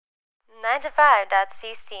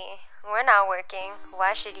9to5.cc. We're not working.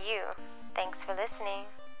 Why should you? Thanks for listening.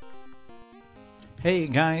 Hey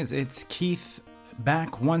guys, it's Keith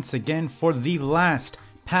back once again for the last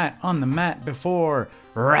Pat on the Mat before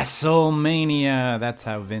WrestleMania. That's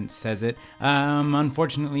how Vince says it.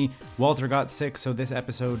 Unfortunately, Walter got sick, so this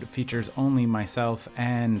episode features only myself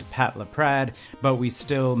and Pat LaPrade, but we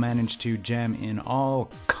still managed to jam in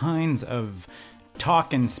all kinds of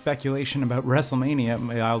talk and speculation about WrestleMania.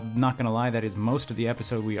 I'm not going to lie, that is most of the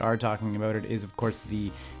episode we are talking about. It is, of course,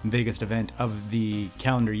 the biggest event of the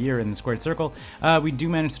calendar year in the Squared Circle. We do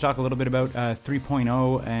manage to talk a little bit about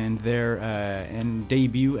 3.0 and their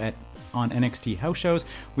debut on NXT house shows.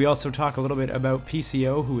 We also talk a little bit about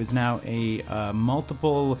PCO, who is now a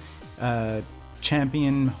multiple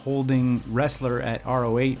champion holding wrestler at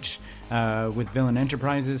ROH with Villain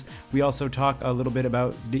Enterprises. We also talk a little bit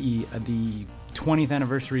about the 20th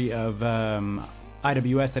anniversary of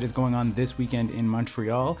IWS that is going on this weekend in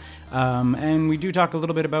Montreal. And we do talk a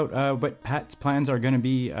little bit about what Pat's plans are going to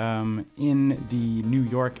be in the New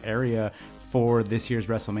York area for this year's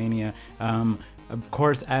WrestleMania. Of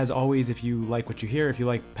course, as always, if you like what you hear, if you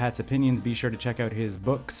like Pat's opinions, be sure to check out his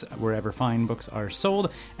books wherever fine books are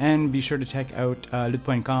sold, and be sure to check out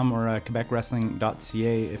lutte.com or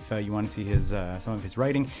quebecwrestling.ca if you want to see his some of his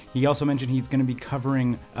writing. He also mentioned he's going to be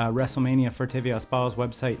covering WrestleMania for TVA Sport's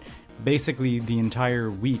website basically the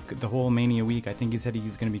entire week, the whole Mania week. I think he said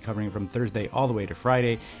he's going to be covering it from Thursday all the way to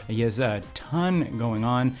Friday. He has a ton going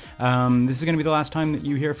on. This is going to be the last time that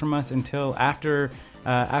you hear from us until after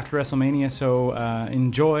WrestleMania, so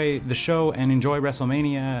enjoy the show and enjoy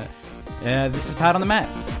WrestleMania. This is Pat on the Mat.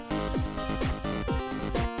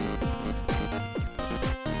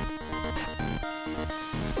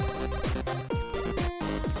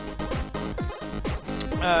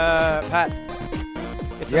 Pat,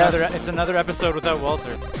 it's another episode without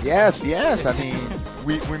Walter. Yes. I mean,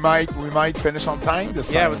 we might finish on time this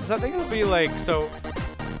time. Yeah, I think it'll be like so.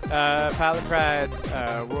 Pat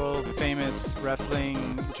LaPrade, world famous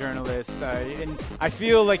wrestling journalist, and I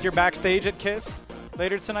feel like you're backstage at KISS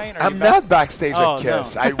later tonight. I'm not backstage at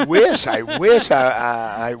KISS. No. I wish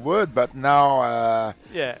I would, but no.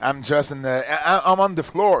 Yeah. I'm just I'm on the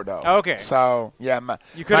floor though. Oh, okay. So yeah,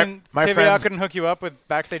 you couldn't. My friends couldn't hook you up with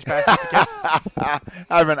backstage passes to KISS.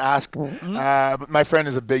 I haven't asked, but my friend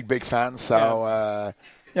is a big fan, so.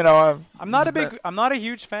 Yeah. I'm not a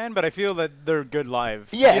huge fan, but I feel that they're good live.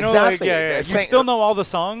 Yeah, exactly. You still know all the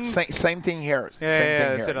songs. Same thing here.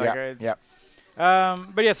 Yeah.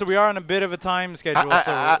 But yeah, so we are on a bit of a time schedule.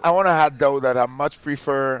 I want to add though that I much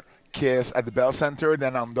prefer KISS at the Bell Center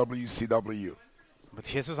than on WCW. But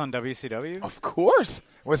KISS was on WCW? Of course.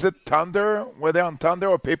 Was it Thunder? Were they on Thunder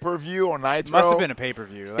or pay-per-view or Nitro? Must have been a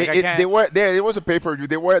pay-per-view. They were there. It was a pay-per-view.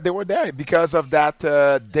 They were there because of that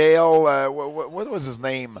Dale. What was his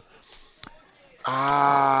name?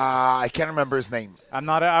 I can't remember his name. I'm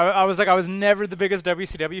not. I was never the biggest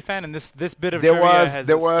WCW fan, and this bit of trivia has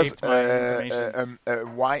escaped my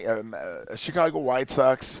information. A Chicago White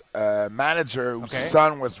Sox manager whose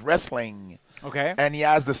son was wrestling. Okay. And he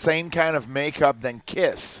has the same kind of makeup than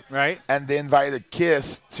KISS. Right. And they invited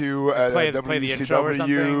KISS to play WCW. The intro or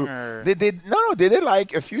something, or? They did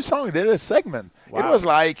like a few songs. They did a segment. Wow. It was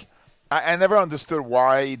like I never understood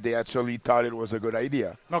why they actually thought it was a good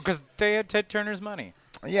idea. No, because they had Ted Turner's money.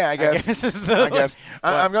 Yeah, I guess.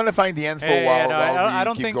 I'm going to find the info I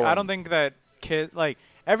don't think that KISS, like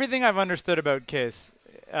everything I've understood about KISS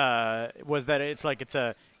was that it's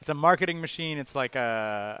a marketing machine. It's like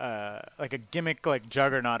a gimmick, like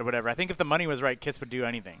Juggernaut or whatever. I think if the money was right, KISS would do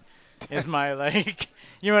anything. Is my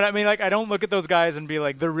you know what I mean? Like I don't look at those guys and be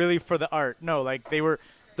like they're really for the art. No, like they're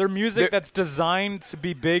music that's designed to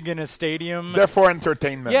be big in a stadium. They're for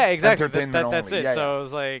entertainment. Yeah, exactly. That's it. Yeah, so I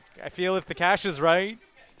was like, I feel if the cash is right,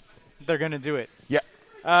 they're gonna do it. Yeah.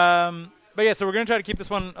 But yeah, so we're gonna try to keep this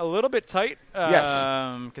one a little bit tight. Yes.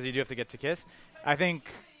 Because you do have to get to KISS. I think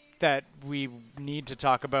that we need to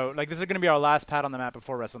talk about, like, this is going to be our last Pat on the Mat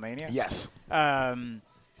before WrestleMania. Yes. Can't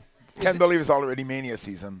believe it's already Mania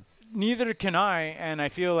season. Neither can I, and I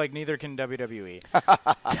feel like neither can WWE.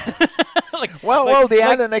 They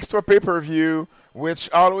had an extra pay-per-view, which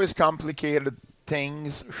always complicated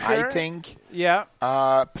things, I think. Yeah.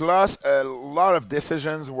 Plus, a lot of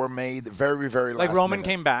decisions were made very, very last minute. Like Roman minute.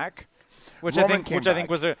 came back, which I think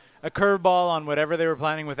was a curveball on whatever they were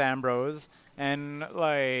planning with Ambrose. And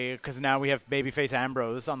because now we have babyface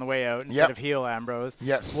Ambrose on the way out instead of heel Ambrose.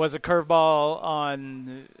 Yes. Was a curveball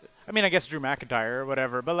on, I mean, I guess Drew McIntyre or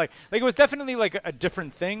whatever. But like it was definitely like a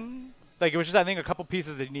different thing. Like it was just, I think, a couple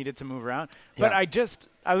pieces that needed to move around. Yeah. But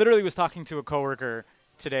I literally was talking to a coworker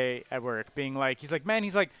today at work, being like, he's like,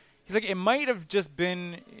 he's like, it might have just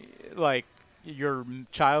been like your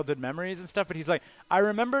childhood memories and stuff, but he's like, I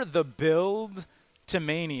remember the build to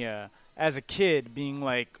Mania as a kid being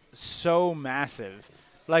like so massive,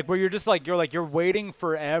 like where you're waiting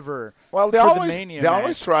forever. Well, they're always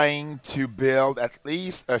match. trying to build at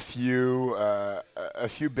least a few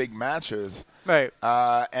big matches. Right.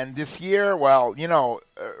 And this year, well,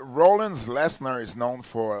 Rollins Lesnar is known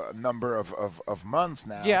for a number of months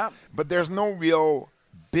now. Yeah. But there's no real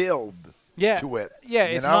build to it.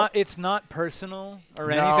 Yeah, it's not personal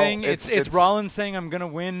or anything. It's Rollins saying I'm gonna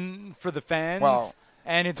win for the fans. Well,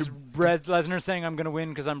 and it's Lesnar saying I'm gonna win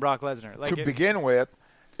because I'm Brock Lesnar. Like to begin with,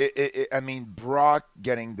 I mean, Brock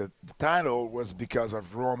getting the title was because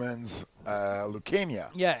of Roman's leukemia.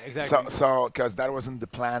 Yeah, exactly. So because that wasn't the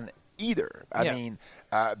plan either. I mean,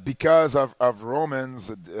 because of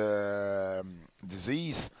Roman's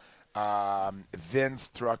disease, Vince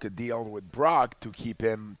struck a deal with Brock to keep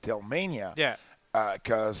him till Mania. Yeah.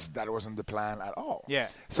 Because that wasn't the plan at all. Yeah.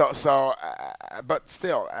 So, but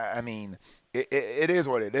still, I mean, it is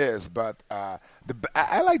what it is. But I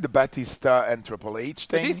like the Batista and Triple H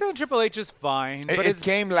thing. Batista and Triple H is fine. But it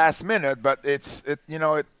came last minute, but it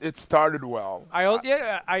started well.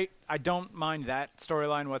 I don't mind that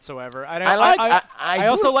storyline whatsoever. I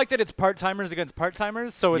also like that it's part-timers against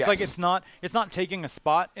part-timers, so it's like it's not taking a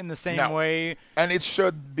spot in the same way. And it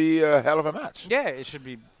should be a hell of a match. Yeah, it should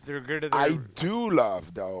be. I do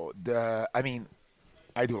love though I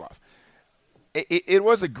do love. It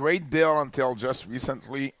was a great bill until just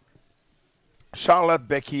recently. Charlotte,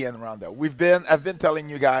 Becky, and Ronda. I've been telling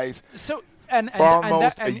you guys for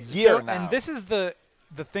almost a year now. And this is the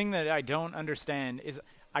thing that I don't understand is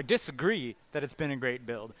I disagree that it's been a great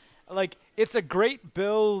build. Like, it's a great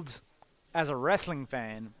build as a wrestling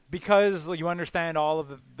fan because you understand all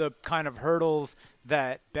of the kind of hurdles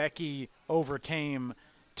that Becky overcame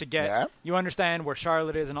to get. You understand where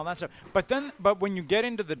Charlotte is and all that stuff. But when you get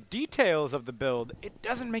into the details of the build, it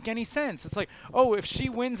doesn't make any sense. It's like, oh, if she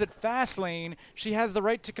wins at Fastlane, she has the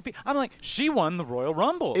right to compete. I'm like, she won the Royal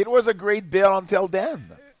Rumble. It was a great build until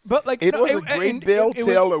then. But like, it was a great build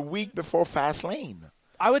till a week before Fastlane.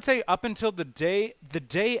 I would say up until the day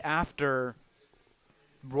after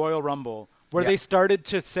Royal Rumble, where they started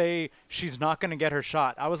to say she's not going to get her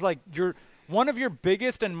shot. I was like, one of your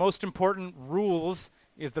biggest and most important rules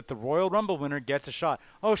is that the Royal Rumble winner gets a shot.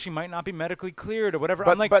 Oh, she might not be medically cleared or whatever.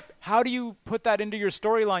 I'm like, how do you put that into your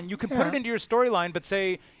storyline? You can put it into your storyline, but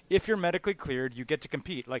say, if you're medically cleared, you get to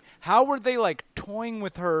compete. Like, how were they, like, toying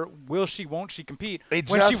with her, will she, won't she compete,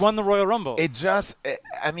 when she won the Royal Rumble?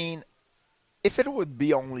 I mean, if it would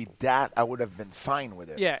be only that, I would have been fine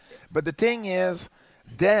with it. Yeah. But the thing is,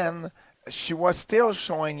 then she was still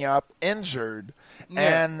showing up injured,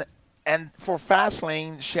 and for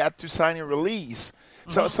Fastlane, she had to sign a release.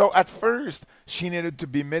 So at first she needed to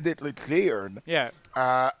be immediately cleared. Yeah.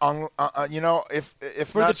 If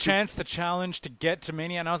for not the chance to challenge to get to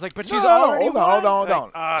Mania, and I was like, but she's already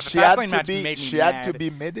hold on. She had to be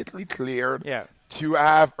immediately cleared to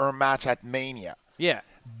have her match at Mania. Yeah.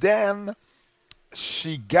 Then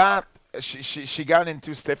she got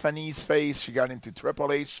into Stephanie's face. She got into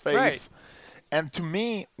Triple H's face. Right. And to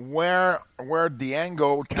me, where the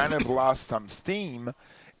angle kind of lost some steam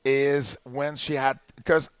is when she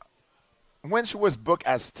was booked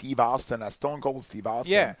as Steve Austin, as Stone Cold Steve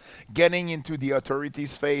Austin, getting into the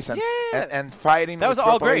Authority's face and fighting. That was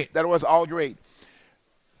all great. That was all great.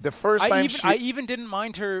 The first time I even didn't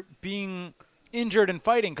mind her being injured and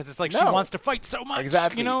fighting because it's like she wants to fight so much.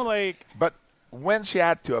 Exactly. But when she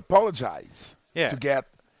had to apologize to get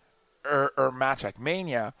her match at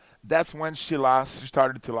Mania, that's when she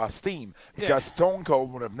started to lose steam because Stone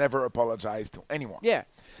Cold would have never apologized to anyone. Yeah.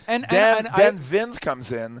 And then Vince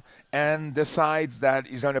comes in and decides that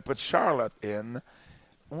he's going to put Charlotte in,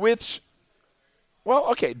 which, well,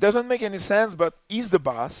 okay, doesn't make any sense, but he's the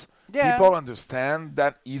boss. Yeah. People understand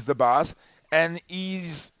that he's the boss, and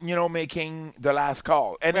he's, making the last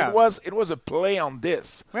call. And it was a play on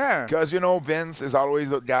this. Yeah. Because, Vince is always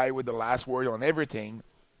the guy with the last word on everything.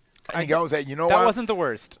 And he goes, hey, what? That wasn't the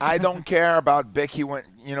worst. I don't care about Becky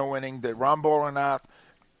winning the Rumble or not.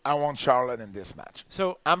 I want Charlotte in this match.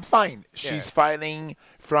 So I'm fine. She's fighting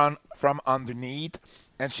from underneath,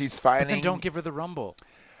 and she's fighting. But then don't give her the Rumble.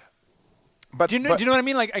 But do you know what I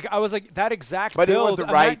mean? Like I was like that exact. But build,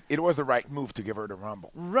 it was the right move to give her the Rumble.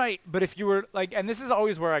 Right, but if you were like, and this is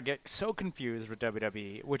always where I get so confused with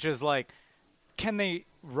WWE, which is like, can they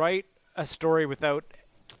write a story without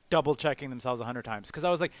double checking themselves 100 times? Because I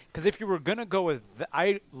was like, if you were gonna go with,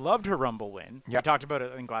 I loved her Rumble win. We talked about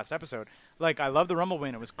it in the last episode. Like, I love the Rumble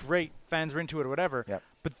win. It was great. Fans were into it or whatever. Yep.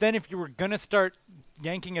 But then if you were gonna start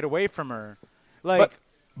yanking it away from her, like.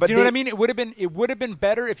 But do you know what I mean? It would have been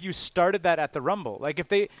better if you started that at the Rumble. Like if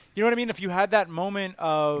they, you know what I mean? If you had that moment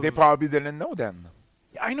of, They probably didn't know then.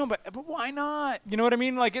 I know, but why not? You know what I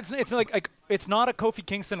mean? Like it's like it's not a Kofi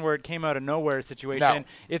Kingston where it came out of nowhere situation. No.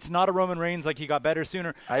 It's not a Roman Reigns like he got better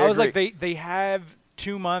sooner. I was like agree. they have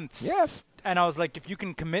 2 months. Yes. And I was like, if you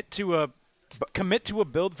can commit to a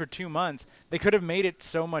build for 2 months, they could have made it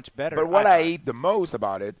so much better. But what I hate the most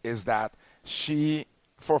about it is that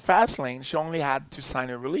for Fastlane, she only had to sign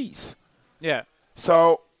a release. Yeah.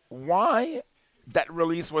 So why that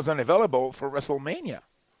release wasn't available for WrestleMania?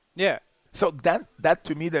 Yeah. So that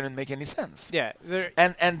to me didn't make any sense. Yeah.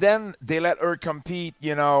 And then they let her compete,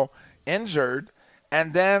 injured,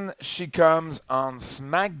 and then she comes on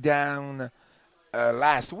SmackDown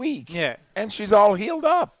last week. Yeah. And she's all healed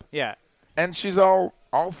up. Yeah. And she's all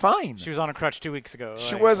fine. She was on a crutch 2 weeks ago.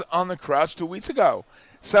 She like- was on the crutch 2 weeks ago.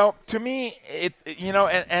 So to me,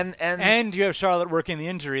 And you have Charlotte working the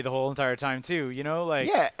injury the whole entire time too. Like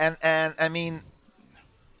yeah, and I mean,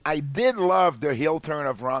 I did love the heel turn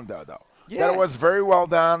of Ronda though. Yeah. That was very well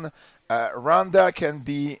done. Ronda can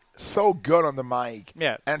be so good on the mic,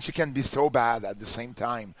 Yeah. and she can be so bad at the same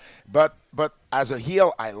time. But as a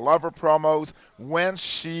heel, I love her promos when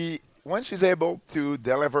she's able to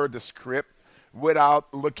deliver the script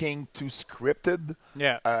without looking too scripted.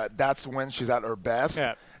 Yeah. That's when she's at her best.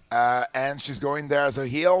 Yeah. And she's going there as a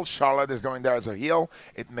heel. Charlotte is going there as a heel.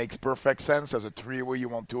 It makes perfect sense. As a three-way, you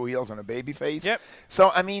want 2 heels and a baby face. Yep.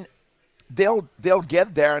 So, I mean, they'll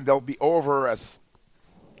get there and they'll be over as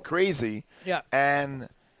crazy. Yeah. And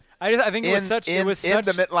I think it was such. in the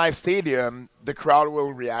MetLife Stadium, the crowd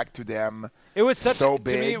will react to them. It was such so to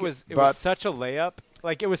big. me. It was but such a layup.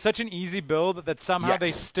 Like it was such an easy build that somehow they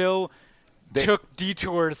Yes. still They- took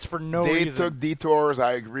detours for no they reason. took detours.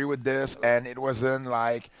 I agree with this, and it wasn't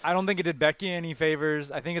like I don't think it did Becky any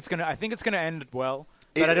favors. I think it's gonna end well.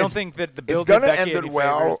 But I don't it's- think that the it's build gonna did Becky end any it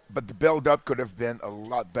well. favors. But the build-up could have been a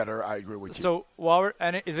lot better. I agree with you. So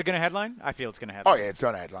is it gonna headline? I feel it's gonna Oh headline. yeah, it's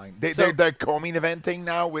on headline. So- They're co-main eventing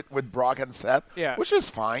now with Brock and Seth, Yeah. which is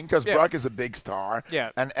fine because Yeah. Brock is a big star, Yeah.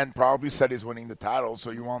 and probably Seth is winning the title,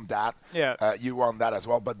 so you want that, Yeah. You want that as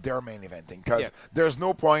well. But they're main eventing because Yeah. there's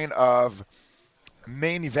no point of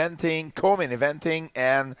main eventing, co-main eventing,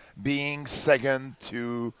 and being second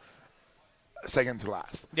to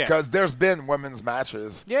last. Yeah. Because there's been women's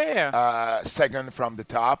matches, Yeah. second from the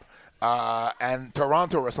top. And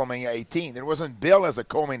Toronto WrestleMania 18, it wasn't billed as a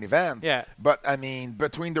co-main event. Yeah. But I mean,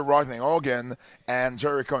 between The Rock and Hogan and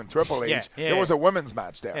Jericho and Triple H, Yeah, there was a women's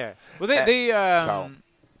match there. Yeah. Well, they so-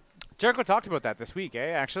 Jericho talked about that this week,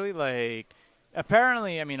 actually, like,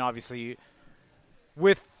 apparently, I mean, obviously,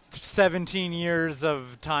 with 17 years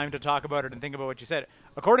of time to talk about it and think about what you said,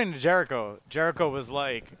 according to Jericho was,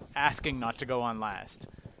 like, asking not to go on last.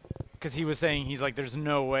 Because he was saying, he's like, there's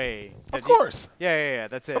no way. Of course. Yeah,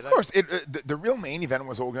 that's it. Of course. The real main event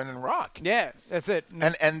was Hogan and Rock. Yeah, that's it.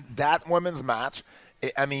 And that women's match,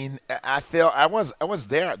 I mean, I feel I was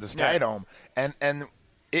there at the Sky Yeah. Dome, and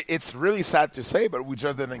it's really sad to say, but we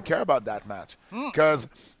just didn't care about that match because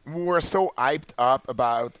we were so hyped up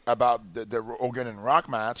about the Hogan and Rock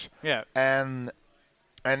match. Yeah. And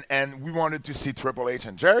we wanted to see Triple H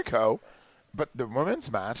and Jericho. But the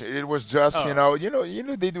women's match, it was just you know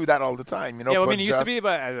they do that all the time. Yeah, well, I put mean, it used to just- be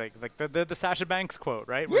about like the Sasha Banks quote,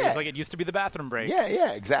 right? Where Yeah. he's like, it used to be the bathroom break.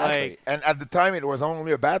 Yeah, exactly. Like- And at the time, it was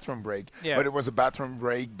only a bathroom break, Yeah. but it was a bathroom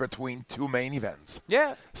break between 2 main events.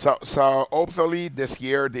 Yeah. So hopefully this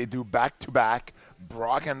year they do back-to-back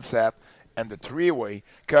Brock and Seth and the three-way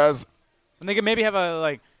because And they could maybe have a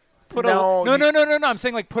like put No, no. you- I'm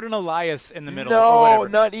saying like put an Elias in the middle. or no, whatever.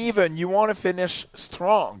 not even. You want to finish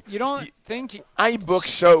strong. You don't think? I book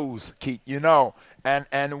shows, Keith. And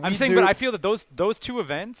we I'm saying, do, but I feel that those two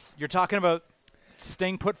events you're talking about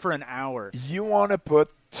staying put for an hour. you want to put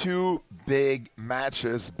 2 big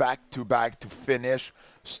matches back-to-back to finish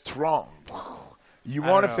strong. You I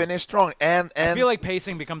want to don't know. finish strong, and I feel like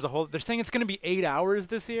pacing becomes a whole. They're saying it's going to be 8 hours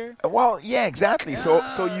this year. Well, yeah, exactly. So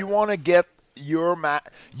you want to get your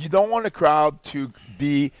you don't want the crowd to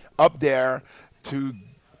be up there to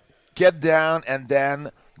get down and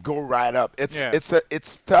then go right up.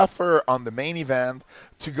 It's tougher on the main event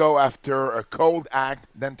to go after a cold act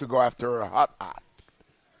than to go after a hot act.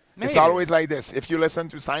 It's Maybe. always like this. If you listen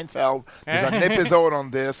to Seinfeld, there's an episode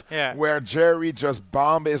on this Yeah. where Jerry just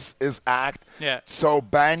bombed his act. Yeah. So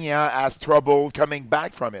Banya has trouble coming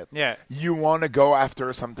back from it. Yeah. You want to go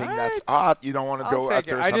after something that's Right. hot. You don't want to I'll go take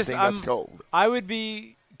after it. something that's cold. I would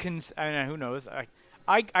be. I mean, who knows?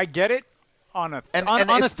 I get it. on a And on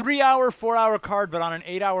a it's- 3-hour, 4-hour card, but on an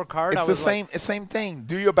 8-hour card, I It's the was like, same thing.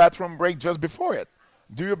 Do your bathroom break just before it.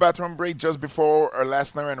 Do your bathroom break just before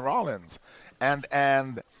Lesnar and Rollins, and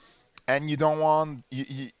you don't want.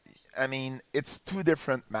 I mean, it's two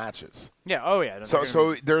different matches. yeah, oh yeah.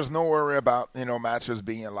 So there's no worry about matches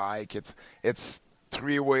being alike. It's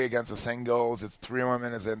three-way against a singles. It's 3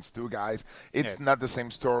 women against 2 guys. It's Yeah. not the same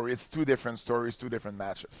story. It's 2 different stories, 2 different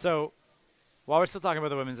matches. So, while we're still talking about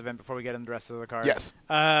the women's event before we get into the rest of the card, Yes.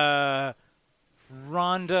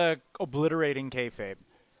 Ronda obliterating kayfabe.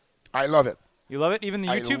 I love it. You love it, even the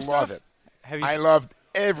YouTube I stuff. love it. Have you? I loved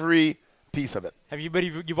every piece of it. Have you? But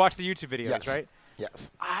you've watched the YouTube videos, Yes. right? Yes.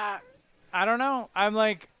 I don't know. I'm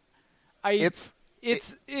like, It's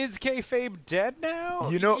is kayfabe dead now?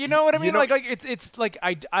 You know- you know what I you mean? know- like it's like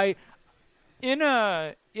I in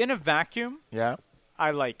a vacuum, yeah.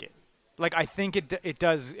 I like it. Like I think it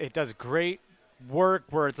does great work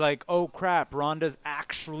where it's like, oh crap, Ronda's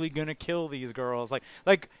actually gonna kill these girls.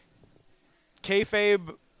 Like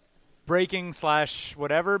kayfabe breaking /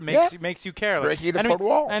 whatever makes you care. Like, Breaking the and I mean- fourth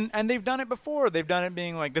wall. And they've done it before. They've done it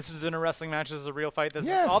being like, this is in a wrestling match. This is a real fight.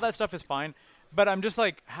 Yes. All that stuff is fine. But I'm just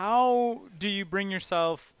like, how do you bring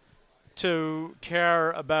yourself to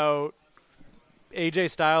care about AJ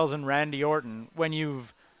Styles and Randy Orton when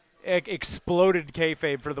you've exploded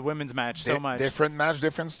kayfabe for the women's match so much? Different match,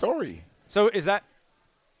 different story. So is that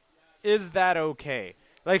okay?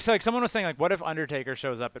 Like someone was saying, like, what if Undertaker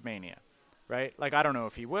shows up at Mania, right? Like, I don't know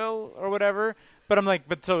if he will or whatever, but I'm like,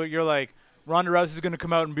 but so you're like, Ronda Rousey's going to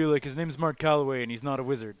come out and be like, his name's Mark Calloway and he's not a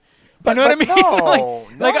wizard. But, you know what I mean? No,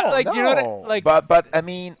 like, you know what I, no. like, But I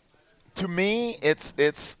mean, to me, it's.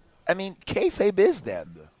 I mean, kayfabe is dead.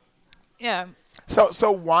 yeah.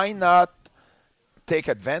 So why not take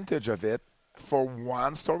advantage of it for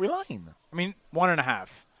one storyline? I mean, 1.5.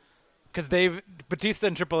 Because Batista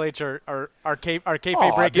and Triple H are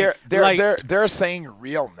kayfabe breaking. They're saying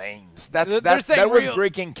real names. They're saying that was real-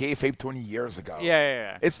 breaking kayfabe 20 years ago.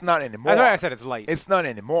 Yeah. It's not anymore. That's why I said it's light. It's not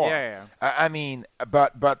anymore. Yeah. I mean,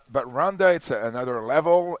 but Ronda, it's another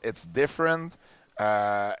level. It's different.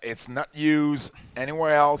 It's not used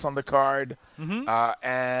anywhere else on the card. Mm-hmm.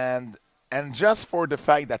 And just for the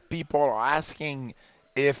fact that people are asking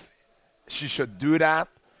if she should do that,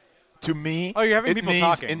 to me, Oh, you're having people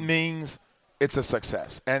talking. It means it's a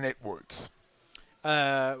success and it works.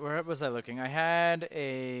 Where was I looking? I had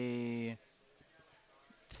a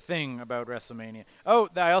thing about WrestleMania. Oh,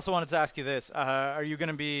 I also wanted to ask you this. Are you going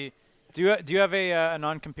to be... Do you have a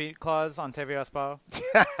non-compete clause on TV Espo?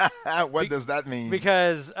 What does that mean?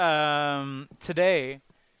 Because today,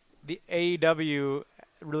 the AEW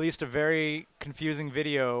released a very confusing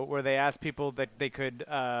video where they asked people that they could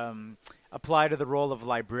apply to the role of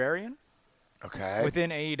librarian Okay.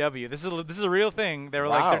 within AEW. This is a real thing. They were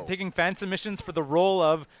Wow. like, they're taking fan submissions for the role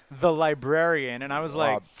of the librarian, and I was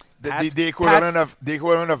like, the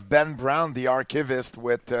equivalent of Ben Brown, the archivist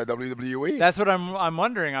with WWE. that's what I'm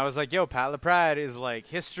wondering. I was like, yo, Pat LaPrade is like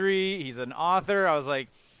history. He's an author. I was like,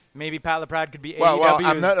 maybe Pat LaPrade could be well, AEW's.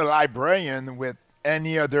 I'm not a librarian with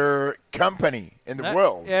any other company in the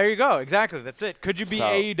world. There you go. Exactly. That's it. Could you be So-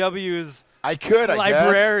 AEW's? I could, I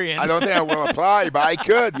Librarian. guess. I don't think I will apply, but I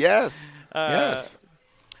could, yes. Yes.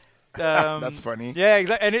 That's funny. Yeah,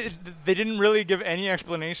 exactly. And they didn't really give any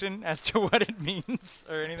explanation as to what it means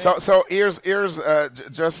or anything. So here's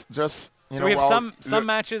just you So know, we have while- some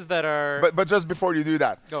matches that are. But just before you do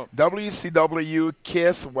that, Go. WCW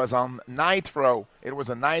Kiss was on Nitro. It was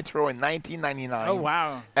a Nitro in 1999. Oh,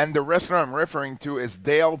 wow. And the wrestler I'm referring to is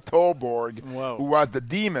Dale Tolborg, Whoa. who was the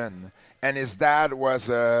Demon, and his dad was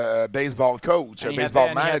a baseball coach, And a he had baseball the-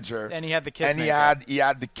 and he had- manager, and he had the Kiss and makeup. he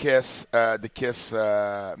had the Kiss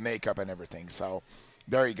makeup and everything. So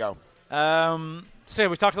there you go. So yeah,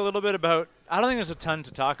 we talked a little bit about. I don't think there's a ton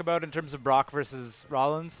to talk about in terms of Brock versus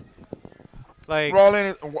Rollins. Like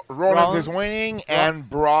Rollins is winning, and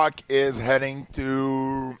Brock is heading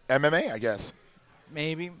to MMA, I guess.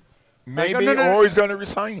 maybe, Maybe, no. or he's going to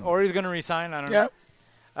resign. or he's gonna resign. I don't Yeah.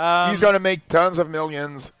 know. He's going to make tons of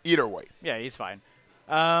millions either way. Yeah, he's fine.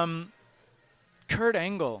 Kurt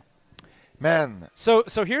Angle. Man, So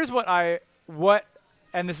here's what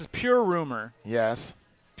and this is pure rumor. yes.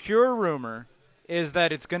 Pure rumor is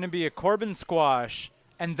that it's going to be a Corbin squash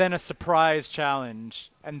and then a surprise challenge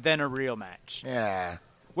and then a real match. Yeah.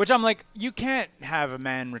 Which I'm like, you can't have a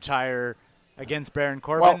man retire against Baron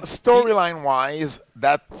Corbin. Well, storyline-wise,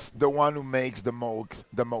 that's the one who makes the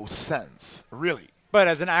most sense, really. But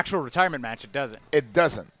as an actual retirement match, it doesn't. It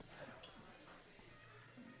doesn't.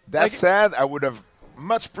 That Like- said, I would have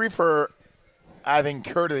much prefer having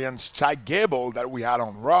Kurt against Chad Gable that we had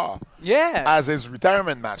on Raw Yeah. as his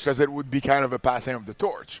retirement match, because it would be kind of a passing of the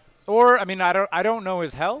torch. Or I mean, I don't know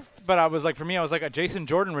his health, but I was like, for me, I was like a Jason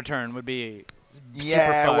Jordan return would be.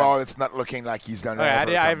 Yeah, super fun. well, it's not looking like he's done Oh, yeah,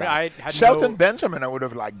 ever come back. I had Shelton no, Benjamin, I would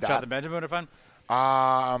have liked that. Shelton Benjamin would have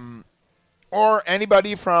fun. Or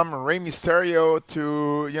anybody from Rey Mysterio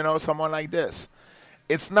to someone like this.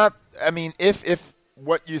 It's not. I mean, if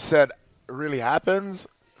what you said really happens,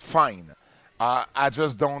 fine. I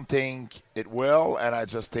just don't think it will, and I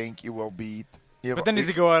just think he will beat. But then does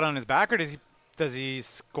he go out on his back, or does he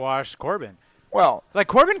squash Corbin? Well, Like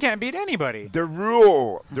Corbin can't beat anybody. the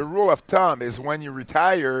rule of thumb is when you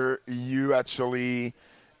retire, you actually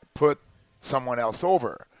put someone else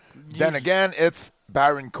over. Then again, it's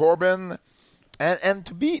Baron Corbin, and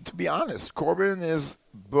to be honest, Corbin is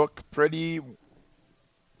booked pretty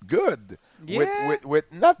good. Yeah.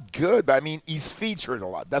 With not good, but I mean he's featured a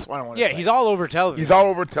lot. That's what I want to Yeah, say. he's all over television. He's all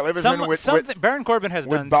over television with Baron Corbin has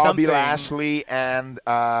done Bobby something. Lashley and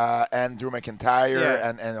Drew McIntyre Yeah.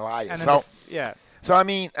 and Elias. And So yeah. so I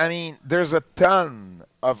mean, there's a ton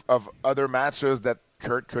of other matches that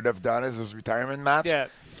Kurt could have done as his retirement match. Yeah.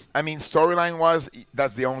 I mean, storyline was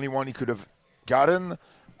that's the only one he could have gotten.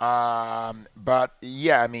 But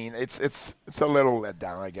yeah, I mean, it's a little let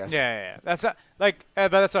down, I guess. Yeah. That's but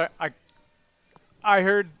that's I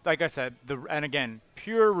heard, like I said, and again,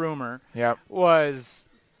 pure rumor. Yep. Was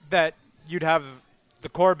that you'd have the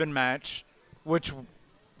Corbin match,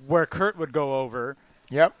 where Kurt would go over.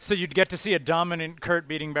 Yep. So you'd get to see a dominant Kurt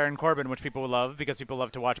beating Baron Corbin, which people would love because people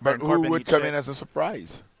love to watch But Baron Corbin. who would eat come shit. in as a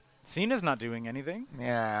surprise? Cena's not doing anything.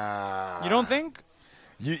 Yeah. You don't think?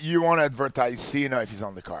 You want to advertise Cena if he's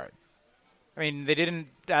on the card? I mean, they didn't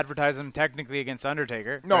advertise him technically against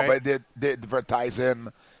Undertaker. No, right? but they advertise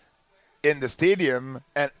him in the stadium,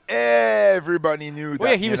 and everybody knew that.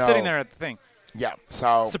 Well, yeah, he was sitting there at the thing. Yeah,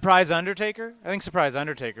 so Surprise Undertaker? I think Surprise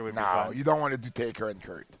Undertaker would be no, fun. you don't want to do Taker and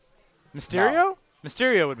Kurt. Mysterio? No.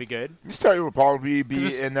 Mysterio would be good. Mysterio will probably be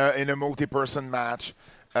 'Cause in a multi-person match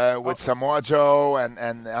with Samoa Joe and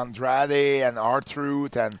Andrade and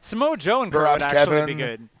R-Truth and Samoa Joe and Kurt perhaps would actually Kevin. be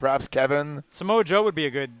good. Perhaps Kevin. Samoa Joe would be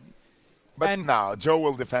a good. But And- no, Joe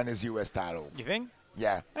will defend his U.S. title. You think?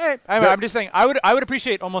 Yeah. Hey, I'm just saying. I would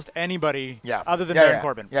appreciate almost anybody Yeah. other than Yeah, Baron yeah.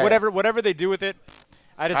 Corbin. Yeah, whatever they do with it,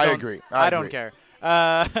 I I don't agree. I I don't agree. care.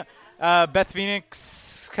 Beth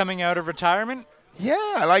Phoenix coming out of retirement. Yeah,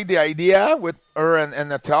 I like the idea with her and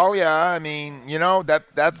Natalia. I mean,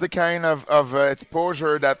 that's the kind of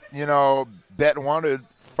exposure that, Beth wanted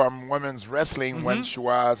from women's wrestling when she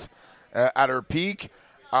was at her peak.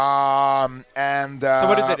 And So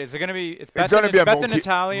what is it? Is it going to be? It's Beth, it's going to be a Beth and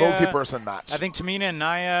Natalia, multi-person match. I think Tamina and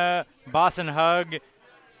Nia, Boss and Hug,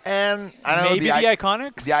 and I don't maybe know, the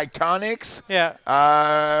Iconics. The Iconics. Yeah.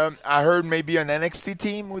 I heard maybe an NXT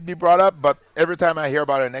team would be brought up, but every time I hear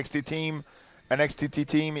about an NXT team,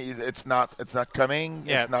 it's not coming.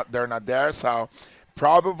 Yeah. It's not. They're not there. So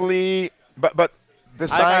probably, but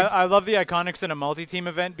besides, I love the Iconics in a multi-team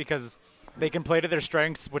event because they can play to their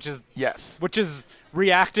strengths, which is yes.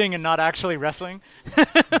 reacting and not actually wrestling.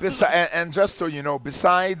 And just so you know,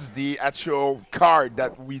 besides the actual card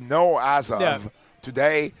that we know as of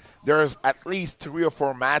today, there's at least 3 or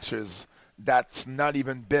 4 matches that's not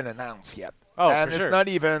even been announced yet. Oh, and for it's sure. not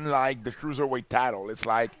even like the cruiserweight title. It's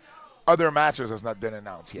like other matches has not been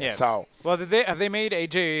announced yet. Yeah. So Well, have they made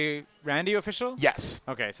AJ Randy official? yes,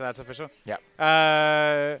 Okay, so that's official. yeah,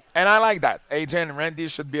 Uh, and I like that. AJ and Randy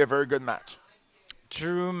should be a very good match.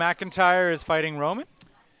 Drew McIntyre is fighting Roman.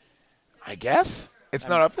 I guess it's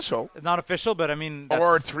not official. It's not official, but I mean, that's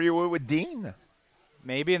Or a 3-way with Dean.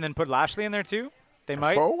 maybe, and then put Lashley in there too. They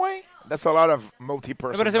might. 4-way. That's a lot of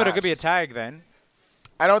multi-person. I'm gonna say, but it could be a matches. tag then.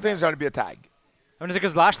 I don't think it's going to be a tag, I'm gonna say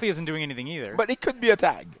because Lashley isn't doing anything either, but it could be a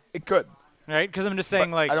tag. It could. right? Because I'm just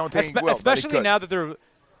saying, But like, I don't think it will, but it especially could. now that they're,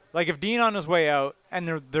 like, if Dean on his way out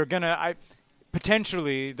and they're gonna,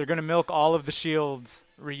 potentially they're gonna milk all of the Shield's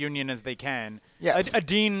reunion as they can. Yes. A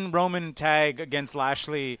Dean Roman tag against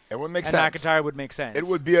Lashley It would make and sense. McIntyre would make sense. It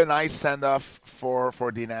would be a nice send-off for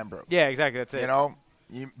Dean Ambrose. Yeah, exactly. That's it.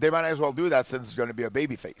 They might as well do that since it's going to be a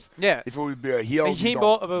babyface. Yeah. If it would be a heel, And you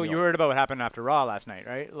you heard about what happened after Raw last night,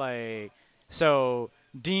 right? Like, so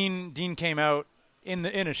Dean came out in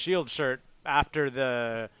a Shield shirt after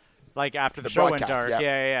the show went broadcast, dark.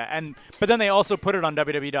 yeah. Yeah. But then they also put it on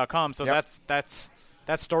WWE.com, so Yep. that's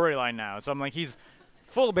storyline now. So I'm like, he's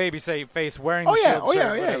full baby face wearing Oh the yeah, Shield oh shirt.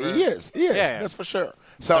 yeah, yeah. whatever. He is. Yeah. That's for sure.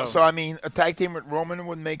 So So- I mean, a tag team with Roman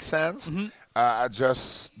would make sense. Mm-hmm. I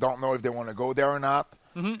just don't know if they want to go there or not.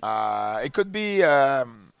 Mm-hmm. It could be a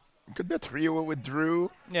 3-way with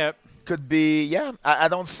Drew. Yep. Could be I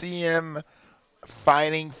don't see him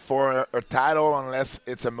fighting for a title unless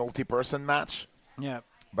it's a multi-person match. Yeah.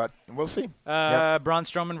 But we'll see. Yep. Braun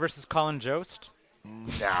Strowman versus Colin Jost.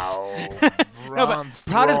 No, No, but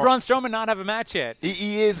how does Braun Strowman not have a match yet?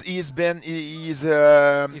 He's in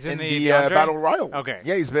the Andre? Battle Royal. Okay.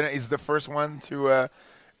 Yeah, he's the first one to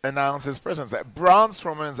announce his presence. Braun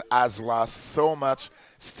Strowman has lost so much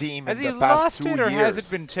steam Has in he the past lost 2 it, years. or has it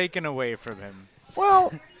been taken away from him?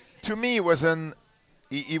 Well, to me, it wasn't.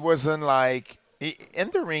 He wasn't like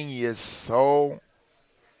in the ring. He is so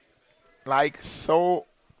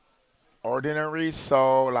ordinary.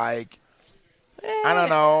 So like, I don't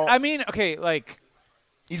know. I mean, okay, like,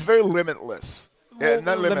 He's very limitless. Well,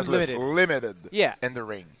 Not limitless, limited. limited. Yeah. In the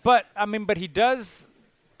ring. but I mean, but he does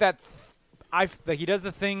that. He does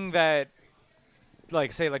the thing that,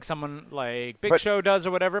 like, say, like someone like Big But- Show does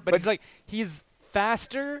or whatever. But but- he's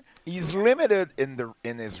faster. He's limited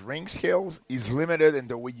in his ring skills. He's limited in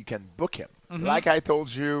the way you can book him. Mm-hmm. Like I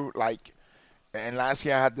told you, and last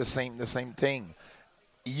year I had the same thing.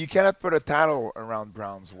 You cannot put a title around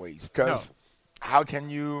Braun's waist because how can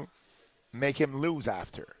you make him lose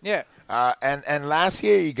after? Yeah, And last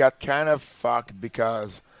year he got kind of fucked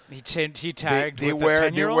because he they tagged with the were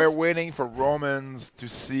 10-year-old. they were waiting for Romans to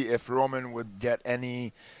see if Roman would get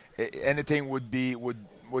anything would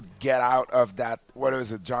get out of that. What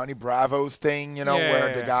was it, Johnny Bravo's thing?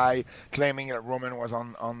 Where the guy claiming that Roman was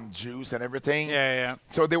on juice and everything. Yeah.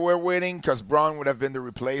 So they were waiting because Braun would have been the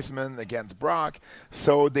replacement against Brock.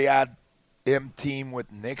 So they had him team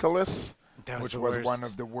with Nicholas, which was one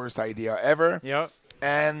of the worst idea ever. Yep.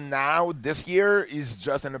 And now this year he's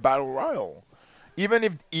just in a battle royal. Even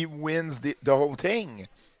if he wins the whole thing.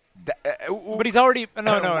 But he's already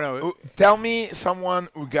no. Tell me someone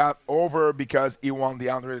who got over because he won the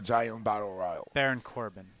Andre the Giant Battle Royal. Baron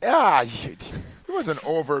Corbin. Yeah, he wasn't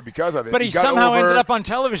over because of it. But he got somehow over- ended up on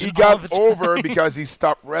television. He all the got time. over because he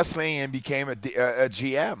stopped wrestling and became a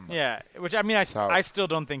GM. Yeah, which I mean, So- I still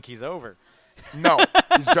don't think he's over. No,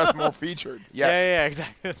 he's just more featured. Yes. Yeah,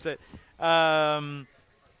 exactly. That's it.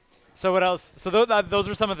 So what else? So those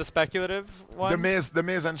were some of the speculative ones. The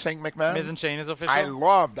Miz and Shane McMahon. Miz and Shane is official. I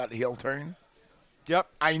love that heel turn. Yep.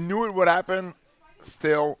 I knew it would happen.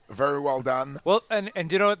 Still very well done. Well, and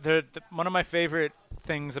you know one of my favorite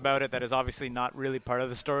things about it that is obviously not really part of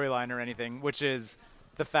the storyline or anything, which is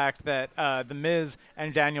the fact that the Miz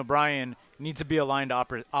and Daniel Bryan need to be aligned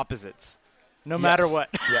opposites, no matter what.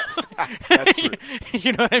 Yes, that's true.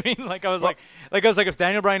 You know what I mean? Like I was like if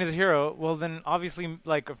Daniel Bryan is a hero, well then obviously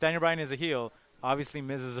if Daniel Bryan is a heel, obviously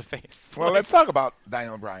Miz is a face. Well, let's talk about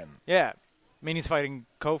Daniel Bryan. Yeah, I mean he's fighting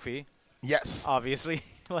Kofi, Yes. obviously.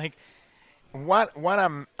 I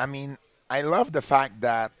mean, I love the fact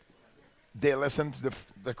that they listen to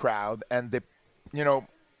the crowd and they,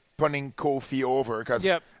 putting Kofi over because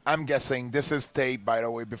Yep. I'm guessing this is taped, by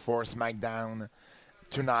the way, before SmackDown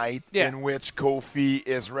tonight, Yeah. in which Kofi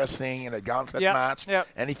is wrestling in a gauntlet Yep, match, yep.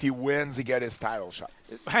 and if he wins, he gets his title shot.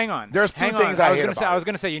 Hang on. There's two Hang things on. I was hate gonna say. about I was it.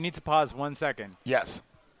 going to say you need to pause 1 second. Yes,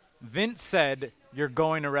 Vince said you're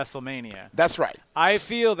going to WrestleMania. that's right. I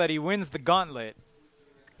feel that he wins the gauntlet.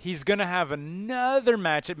 He's going to have another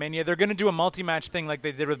match at Mania. They're going to do a multi-match thing like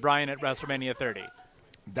they did with Bryan at WrestleMania 30.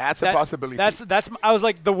 That's a possibility. That's. I was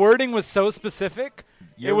like, the wording was so specific.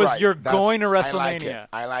 You're it was right. you're That's- going to I like WrestleMania. it.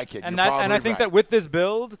 I like it. And You're I probably think right. that with this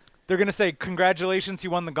build, they're going to say, congratulations, you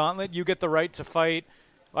won the gauntlet. You get the right to fight.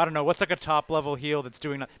 I don't know what's like a top level heel that's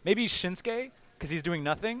doing maybe Shinsuke because he's doing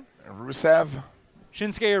nothing. Rusev.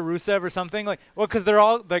 Shinsuke or Rusev or something because they're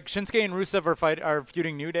all like Shinsuke and Rusev are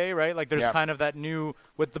feuding New Day, right? Like there's Yeah. kind of that new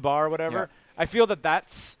with the bar or whatever. Yeah. I feel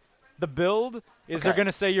that's the build. Is they're Okay. going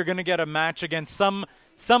to say you're going to get a match against some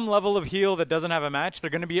level of heel that doesn't have a match. They're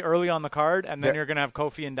going to be early on the card, and then There- you're going to have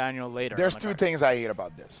Kofi and Daniel later. There's on the two card. things I hate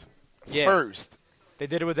about this. Yeah. First, They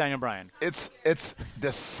did it with Daniel Bryan. it's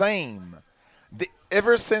the same.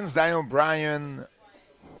 Ever since Daniel Bryan,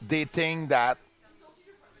 they think that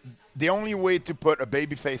the only way to put a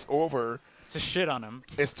babyface over To shit on him.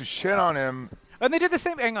 is to shit on him. And they did the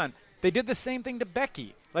same. Hang on. They did the same thing to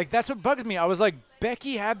Becky. Like that's what bugs me. I was like,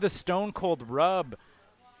 Becky had the Stone Cold rub,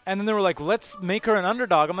 and then they were like, let's make her an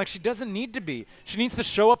underdog. I'm like, she doesn't need to be. She needs to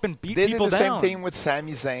show up and beat They did people the down. same thing with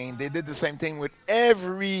Sami Zayn. They did the same thing with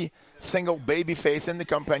every single babyface in the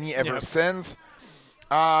company ever Yep. since.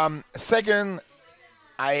 Second,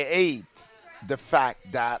 I hate the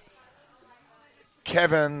fact that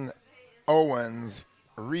Kevin Owens'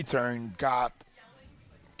 return got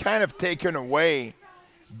kind of taken away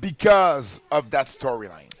because of that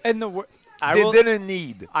storyline. And They didn't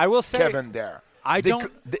need I will say Kevin there. I They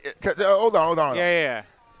don't. cou- they- hold on. Yeah.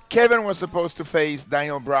 Kevin was supposed to face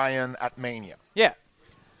Daniel Bryan at Mania. Yeah.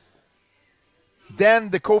 Then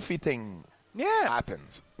the Kofi thing Yeah.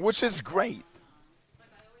 happens, which is great.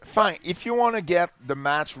 Fine. If you want to get the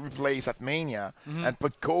match replaced at Mania and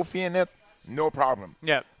put Kofi in it, no problem.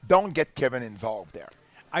 Yeah. Don't get Kevin involved there.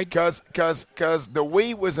 Because the way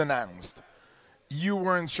it was announced, you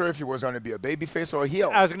weren't sure if he was going to be a babyface or a heel.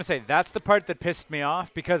 I was going to say, that's the part that pissed me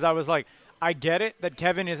off because I was like, I get it that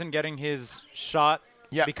Kevin isn't getting his shot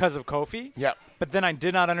Yeah. because of Kofi. Yeah. But then I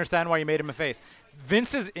did not understand why you made him a face.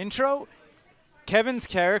 Vince's intro, Kevin's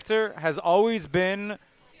character has always been,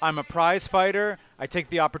 I'm a prize fighter. I take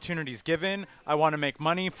the opportunities given. I want to make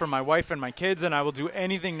money for my wife and my kids, and I will do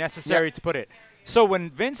anything necessary Yep. to put it. So when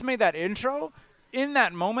Vince made that intro, in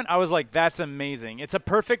that moment, I was like, that's amazing. It's a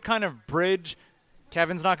perfect kind of bridge.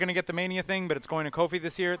 Kevin's not going to get the Mania thing, but it's going to Kofi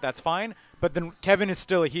this year. That's fine. But then Kevin is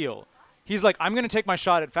still a heel. He's like, I'm going to take my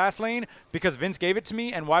shot at Fastlane because Vince gave it to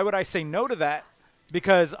me, and why would I say no to that?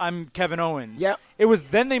 Because I'm Kevin Owens. Yep. It was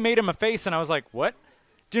then they made him a face, and I was like, what?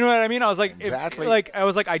 Do you know what I mean? I was like, Exactly.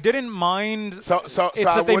 I didn't mind. So it's I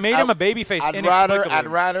that they would- made him a babyface. I'd inexplicably.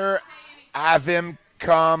 rather have him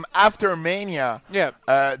come after Mania, Yeah.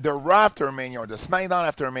 the Raw after Mania, or the SmackDown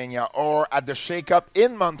after Mania, or at the Shake-Up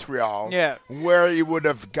in Montreal, Yeah. where he would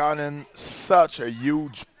have gotten such a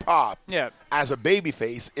huge pop Yeah. as a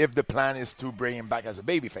babyface if the plan is to bring him back as a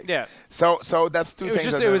babyface. Yeah. So that's two It was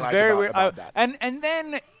things just I it was didn't like very about, weird. about that. And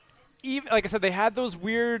then even like I said, they had those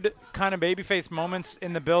weird kind of babyface moments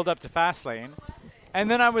in the build up to Fastlane, and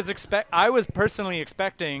then I was personally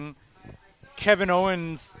expecting Kevin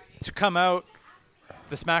Owens to come out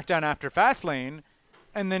the SmackDown after Fastlane,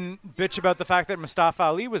 and then bitch about the fact that Mustafa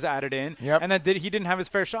Ali was added in, Yep. and that he didn't have his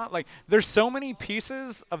fair shot. Like there's so many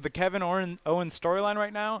pieces of the Kevin Owens storyline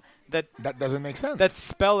right now that doesn't make sense.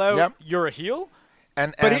 spell out Yep. you're a heel.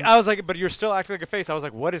 and But I was like, but you're still acting like a face. I was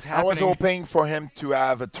like, what is I happening? was hoping for him to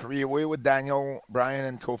have a three-way with Daniel Bryan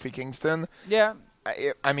and Kofi Kingston. Yeah.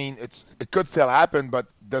 I mean, it could still happen, but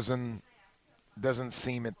doesn't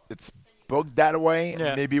seem it's booked that way.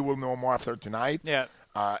 Yeah. Maybe we'll know more after tonight. Yeah.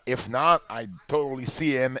 If not, I totally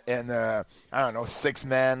see him in I don't know, six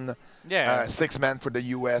men for the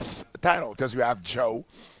U.S. title, because you have Joe,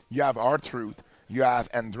 you have R-Truth, you have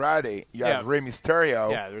Andrade, you have Rey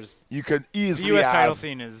Mysterio. Yeah, there's You could the easily U.S. have title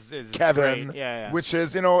scene is Kevin, great. Yeah. which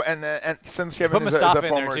is, and since Kevin is a Mustafa in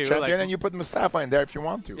there former too, champion, like- and you put Mustafa in there if you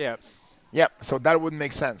want to. Yeah. Yeah, so that would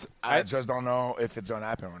make sense. I I- just don't know if it's going to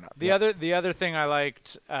happen or not. The other thing I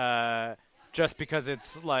liked, just because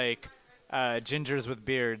it's like gingers with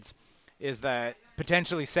beards, is that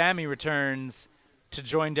potentially Sammy returns to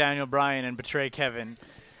join Daniel Bryan and betray Kevin.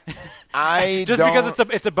 I Just don't, because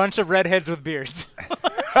it's a bunch of redheads with beards.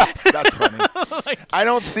 That's funny. I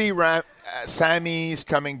don't see Sammy's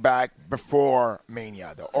coming back before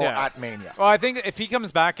Mania, though, or Yeah. at Mania. Well, I think if he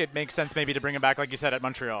comes back, it makes sense maybe to bring him back, like you said, at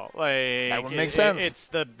Montreal. Like That would make sense. It's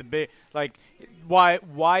the big like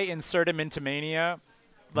why insert him into Mania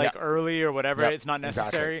like Yeah. early or whatever? Yep, It's not exactly.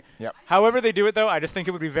 necessary. Yep. However they do it, though, I just think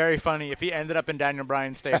it would be very funny if he ended up in Daniel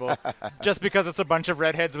Bryan's stable, just because it's a bunch of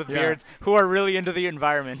redheads with Yeah. beards who are really into the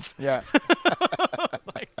environment. Yeah.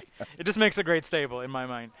 Like, it just makes a great stable in my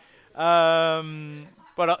mind.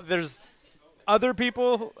 But there's other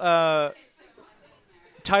people,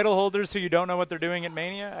 title holders who you don't know what they're doing at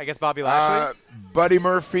Mania. I guess Bobby Lashley. Buddy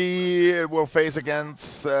Murphy will face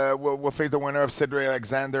will face the winner of Cedric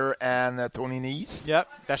Alexander and Tony Nese. Yep,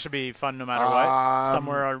 that should be fun no matter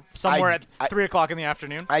what. Somewhere at 3 o'clock in the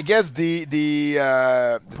afternoon. I guess the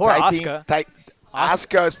Poor tag team- Asuka. tag-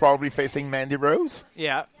 Asuka is probably facing Mandy Rose.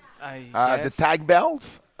 Yeah, The guess. tag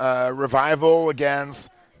belts, Revival against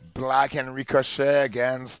Black and Ricochet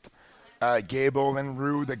against Gable and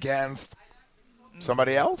Rude against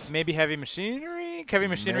somebody else. Maybe Heavy Machinery. Heavy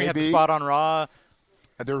Machinery had the Maybe. spot on Raw.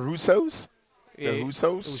 The Russos. The Yeah,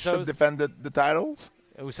 Usos should defend the titles.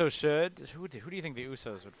 Usos should. Who do you think the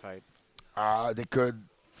Usos would fight? They could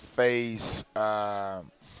face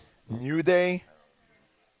New Day.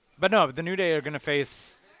 But no, the New Day are going to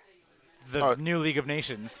face the Oh. new League of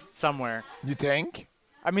Nations somewhere. You think?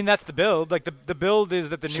 I mean, that's the build. Like the build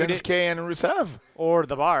is that the New Day Shinsuke and Rusev. or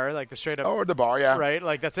the Bar, like the straight up Or the Bar, yeah. right.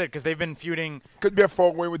 Like that's it because they've been feuding Could be a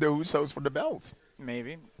four-way with the Usos for the belts.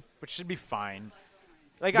 maybe, which should be fine.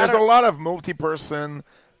 Like There's I a don't, lot of multi-person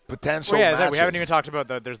potential well, yeah, matches. we haven't even talked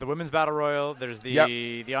about there's the women's battle royal. There's Yep.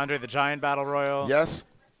 the Andre the Giant battle royal. Yes.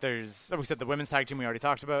 There's we said the women's tag team we already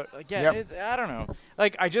talked about. Like yeah, Yep. I don't know.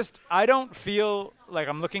 Like I don't feel like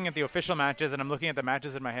I'm looking at the official matches and I'm looking at the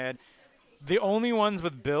matches in my head. The only ones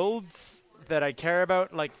with builds that I care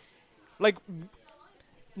about, like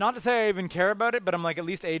not to say I even care about it, but I'm like at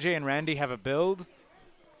least AJ and Randy have a build.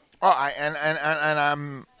 Oh, and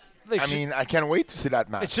I'm I mean, I can't wait to see that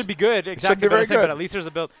match. It should be good, exactly. be very But good. at least there's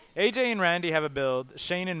a build. AJ and Randy have a build.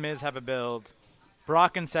 Shane and Miz have a build.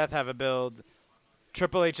 Brock and Seth have a build.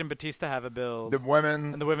 Triple H and Batista have a build. The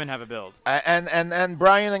women And the women have a build. and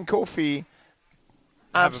Brian and Kofi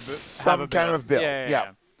have some kind of build.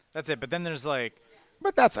 Yeah. That's it. But then there's like,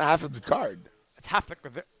 But that's half of the card. it's half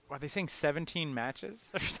the. Are they saying 17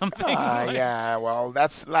 matches or something? Yeah, well,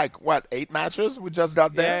 that's like, what, 8 matches we just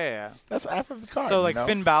got there? Yeah. That's half of the card. So like you know?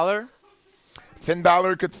 Finn Balor, Finn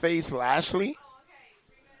Balor could face Lashley,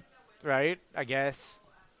 right? I guess.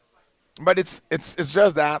 but it's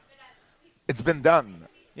just that it's been done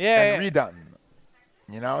Yeah. and redone.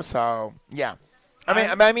 You know, so yeah.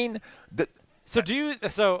 I mean, So do you?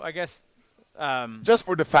 So I guess. just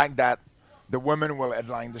for the fact that the women will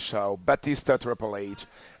headline the show, Batista, Triple H,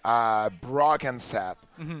 Brock and Seth,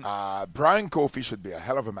 Mm-hmm. Brian Kofi should be a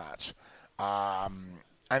hell of a match.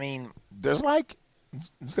 I mean, there's like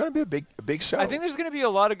it's going to be a big show. I think there's going to be a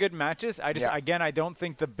lot of good matches. Again, I don't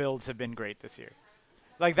think the builds have been great this year.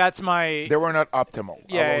 Like that's my. They were not optimal.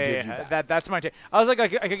 I will give you that. That's my take. I was like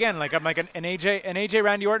again, like I'm like an AJ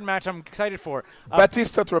Randy Orton match. I'm excited for.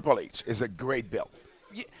 Batista Triple H is a great build.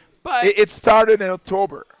 But It started in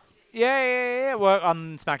October. yeah. Well,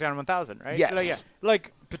 on SmackDown 1000, right? Yes.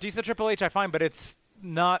 Like Batista Triple H, I find, but it's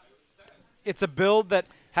not. It's a build that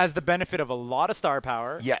has the benefit of a lot of star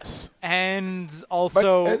power. Yes. And But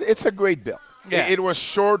also. it's a great build. Yeah. It was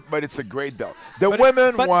short, but it's a great build. The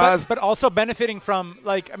women was but also benefiting from,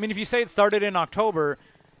 like, I mean, if you say it started in October,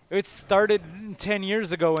 it started 10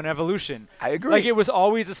 years ago in Evolution. I agree. Like, it was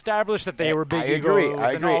always established that they were big I agree. egos.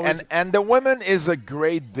 I agree. And the women is a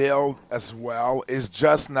great build as well. It's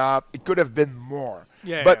just not. It could have been more.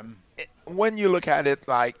 Yeah. But when you look at it,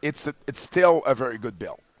 like it's still a very good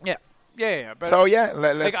build. yeah. But So yeah,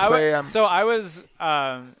 let's like, say so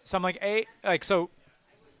I'm like, so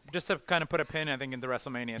just to kind of put a pin, I think, into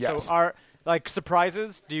WrestleMania. Yes. So are, like,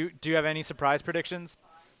 surprises, do you have any surprise predictions?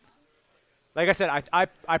 Like I said,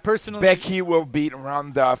 I personally. Becky will beat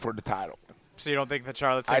Ronda for the title. So you don't think that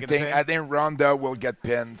Charlotte's I taking the pin? think Ronda will get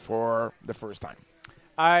pinned for the first time.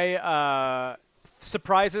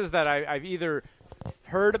 Surprises that I've either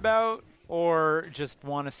heard about or just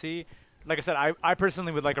want to see. Like I said, I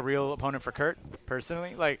personally would like a real opponent for Kurt.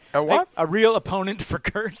 Personally, like A what? like a real opponent for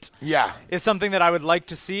Kurt Yeah. is something that I would like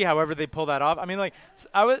to see. However, they pull that off. I mean, like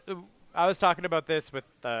I was talking about this with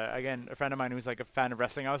again a friend of mine who's like a fan of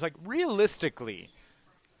wrestling. I was like, realistically,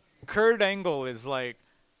 Kurt Angle is like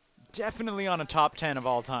definitely on a top 10 of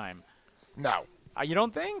all time. No. You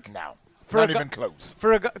don't think? No. For Not a gu- even close.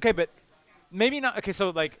 Okay, but maybe not. Okay,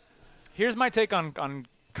 so like, here's my take on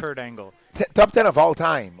Kurt Angle. Top 10 of all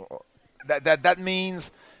time. That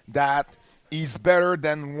means that he's better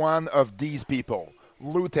than one of these people.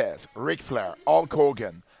 Lutez, Ric Flair, Hulk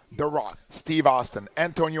Hogan, The Rock, Steve Austin,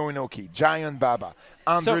 Antonio Inoki, Giant Baba,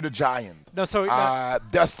 Andre So- the Giant, No, so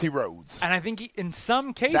Dusty Rhodes. and I think in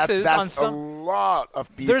some cases, That's on some, a lot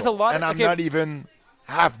of people. There's a lot- and I'm okay. not even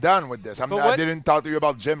half done with this. I didn't talk to you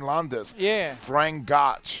about Jim Landis, Yeah. Frank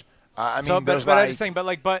Gotch. I mean, so, there's but I'm like just saying,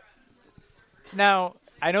 but now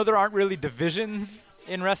I know there aren't really divisions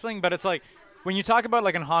in wrestling, but it's like when you talk about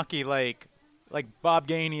like in hockey, like Bob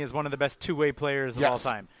Gainey is one of the best two-way players of all Yes.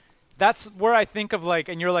 time. That's where I think of like,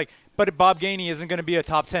 and you're like, but Bob Gainey isn't going to be a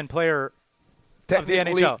top 10 player of the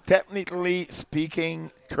NHL. Technically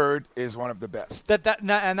speaking, Kurt is one of the best. And that's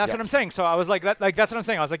what I'm Yes. saying. So I was like, that's what I'm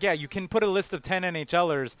saying. I was like, yeah, you can put a list of 10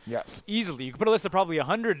 NHLers Yes. easily. You can put a list of probably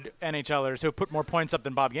 100 NHLers who put more points up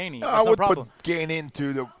than Bob Gainey. I That's no would problem. put Gain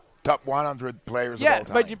into the top 100 players Yeah,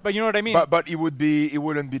 of all time. but you know what I mean. But it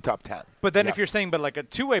wouldn't be top 10. But then Yeah. if you're saying, but like a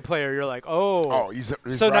two-way player, you're like, oh. Oh, he's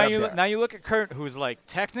So right now up there. you look at Kurt, who's like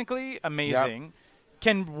technically amazing,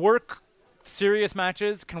 can work serious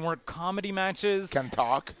matches, can work comedy matches, Can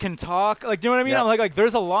talk. can talk. Like, do you know what I mean? Yeah. I'm like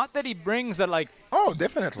there's a lot that he brings that like Oh,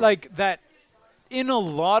 definitely. like that in a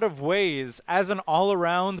lot of ways as an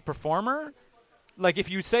all-around performer. Like if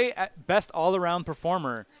you say at best all-around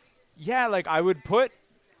performer, yeah, like I would put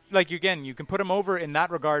like again, you can put him over in that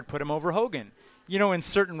regard, put him over Hogan. You know, in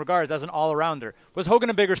certain regards as an all-arounder. Was Hogan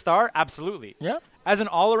a bigger star? Absolutely. Yeah. As an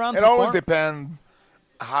all-around It always depends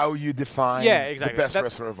how you define exactly. the best That-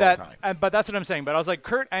 wrestler of that- all time. But that's what I'm saying. But I was like,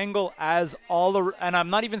 Kurt Angle as and I'm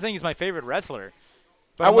not even saying he's my favorite wrestler.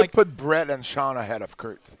 But I I'm would like, put Brett and Shawn ahead of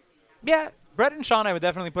Kurt. yeah, Brett and Shawn I would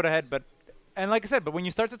definitely put ahead. And like I said, but when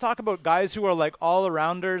you start to talk about guys who are like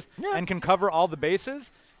all-arounders Yeah. and can cover all the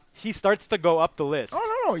bases, he starts to go up the list.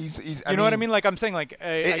 Oh, no. He's you know what I mean? Like I'm saying, like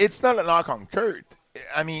It's not a knock on Kurt.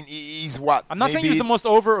 I mean, he's what? I'm not saying maybe- he's the most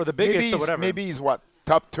over or the biggest maybe or he's- whatever. Maybe he's what?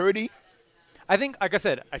 Top 30? I think, like I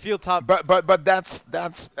said, I feel top. But that's.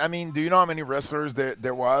 I mean, do you know how many wrestlers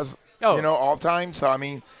there was? Oh. All time. So I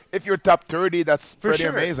mean, if you're top 30, that's For pretty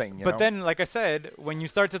sure. amazing. But then, like I said, when you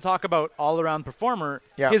start to talk about all-around performer,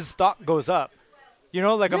 Yeah. his stock goes up. I'm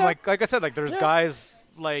Yeah. like I said, like there's Yeah. guys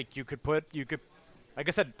like you could, like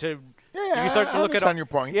I said, to Yeah, you start I to look at understand your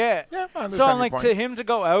point. Yeah. Yeah, I understand So I'm your like, point. to him to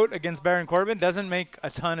go out against Baron Corbin doesn't make a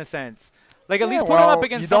ton of sense. Like at least put well, him up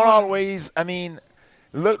against you don't someone. always. I mean,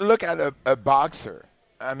 look at a boxer.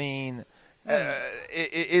 I mean,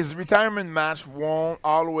 his retirement match won't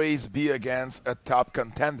always be against a top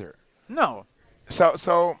contender. No.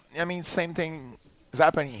 So I mean, same thing is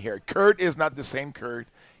happening here. Kurt is not the same Kurt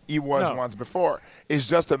he was No. once before. It's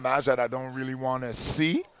just a match that I don't really want to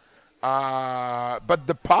see. But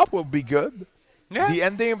the pop will be good. Yeah. The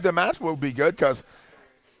ending of the match will be good because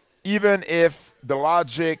even if the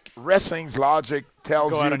wrestling's logic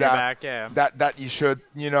tells Go out you on your back, yeah. that you should,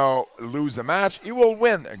 lose the match, he will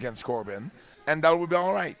win against Corbin, and that will be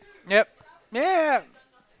all right. Yep. Yeah.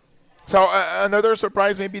 So another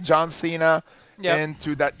surprise, maybe John Cena Yep.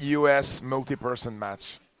 into that U.S. multi-person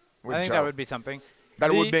match with I think Joe. that would be something.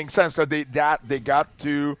 That would make sense. So they got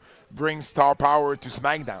to bring star power to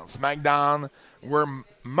SmackDown. SmackDown, we're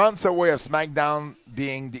months away of SmackDown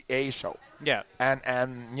being the A show. Yeah. And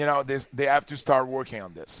they have to start working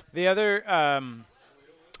on this. The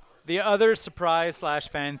other surprise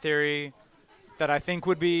 / fan theory that I think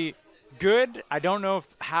would be good, I don't know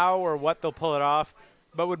how or what they'll pull it off,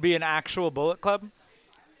 but would be an actual Bullet Club.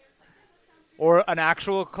 Or an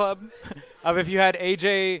actual club of if you had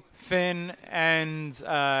AJ, Finn, and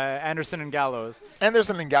Anderson and Gallows.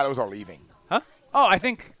 Anderson and Gallows are leaving. Huh? Oh, I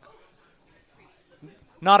think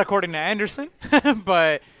not according to Anderson,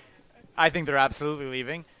 but I think they're absolutely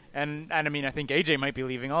leaving. And I mean, I think AJ might be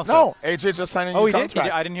leaving also. No, AJ just signed a new Oh, he did?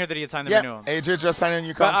 contract. I didn't hear that he had signed the Yeah, renewal. AJ just signed a new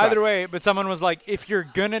But contract. either way, someone was like, if you're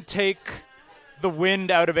going to take the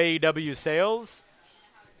wind out of AEW sales,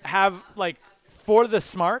 have, like, for the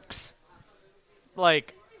Smarks,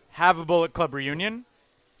 like, have a Bullet Club reunion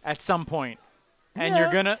at some point. And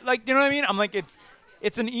you're going to, like, you know what I mean? I'm like,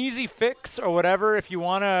 it's an easy fix or whatever if you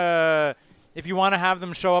want to have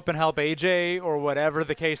them show up and help AJ or whatever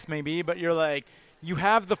the case may be. But you're like, you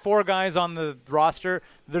have the 4 guys on the roster.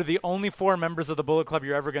 They're the only 4 members of the Bullet Club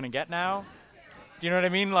you're ever going to get now. Do you know what I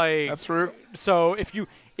mean? Like, That's true. so if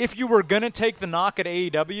you were gonna take the knock at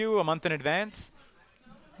AEW a month in advance,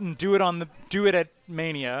 do it at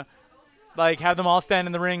Mania, like have them all stand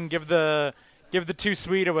in the ring, give the 2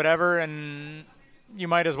 sweet or whatever, and you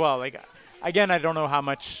might as well. Like, again, I don't know how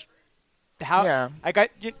much. Yeah. I'm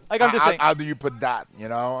just saying. How do you put that?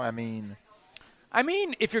 I mean,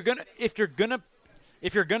 if you're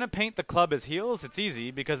gonna paint the club as heels, it's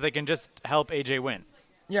easy because they can just help AJ win.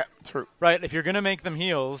 Yeah, true. Right, if you're going to make them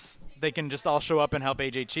heels, they can just all show up and help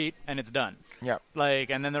AJ cheat, and it's done. Yeah. Like,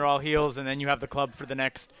 and then they're all heels, and then you have the club for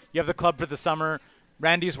the summer.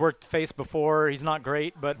 Randy's worked face before. He's not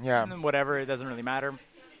great, but whatever. It doesn't really matter.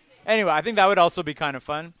 Anyway, I think that would also be kind of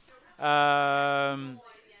fun. I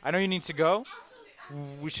know you need to go.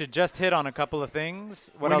 We should just hit on a couple of things.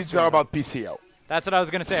 What We else need to do we talk know? about PCO. That's what I was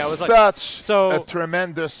going to say. I was Such like, a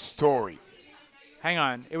tremendous story. hang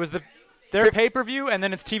on. It was their pay-per-view, and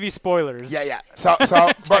then it's TV spoilers. Yeah. So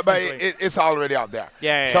but Technically. it's already out there.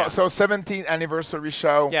 Yeah. So 17th anniversary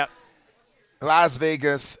show. Yeah. Las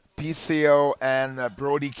Vegas, PCO and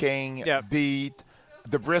Brody King Yeah. beat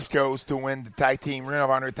the Briscoes to win the Ring of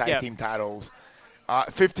Honor tag team titles.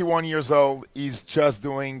 51 years old. He's just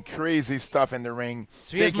doing crazy stuff in the ring.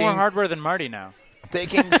 So he has more hardware than Marty now.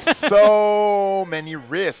 Taking so many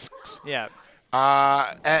risks. Yeah.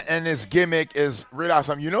 And his gimmick is really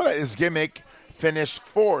awesome. You know that his gimmick finished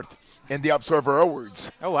 4th in the Observer Awards.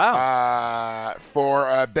 Oh, wow.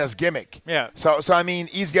 For best gimmick. Yeah. So I mean,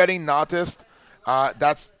 he's getting noticed.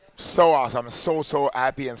 That's so awesome. I'm so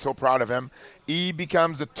happy and so proud of him. He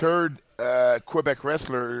becomes the 3rd Quebec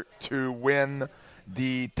wrestler to win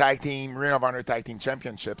the Ring of Honor tag team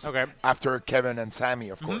championships. Okay. After Kevin and Sammy,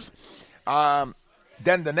 of course.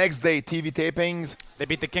 Then the next day, TV tapings. They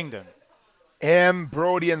beat the Kingdom. Him,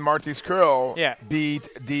 Brody, and Marty Skrull Yeah. beat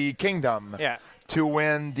the Kingdom Yeah. to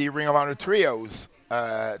win the Ring of Honor Trios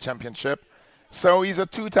championship. So he's a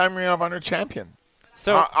 2-time Ring of Honor champion.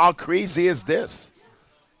 So How crazy is this?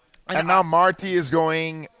 And now Marty is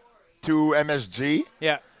going to MSG,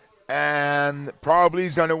 yeah. and probably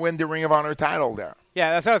he's going to win the Ring of Honor title there.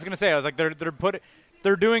 Yeah, that's what I was gonna say. I was like,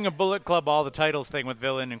 they're doing a Bullet Club all the titles thing with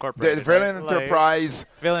Villain Incorporated. The Villain right? Enterprise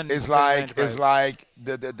Villain is Enterprise. like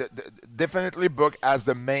the definitely booked as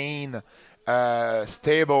the main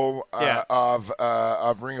stable Yeah.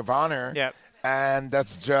 of Ring of Honor. Yeah. And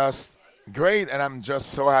that's just great, and I'm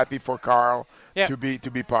just so happy for Carl Yeah. to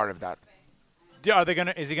be part of that. Are they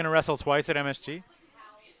gonna? Is he gonna wrestle twice at MSG?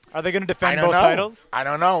 Are they gonna I defend don't both know. titles? I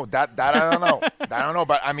don't know. That I don't know. I don't know.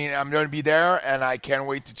 But I mean, I'm going to be there, and I can't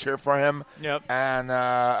wait to cheer for him. Yep. And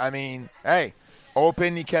I mean, hey,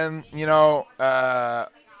 hoping he can,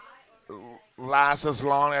 last as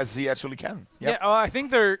long as he actually can. Yep. Yeah. I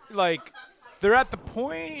think they're at the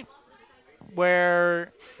point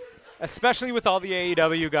where, especially with all the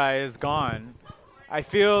AEW guys gone, I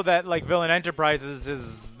feel that like Villain Enterprises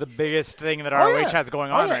is the biggest thing that ROH has going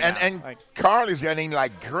on right now. And Like, Carl is getting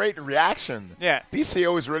like great reaction. Yeah.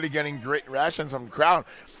 PCO is really getting great reactions from the crowd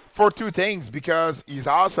for two things, because he's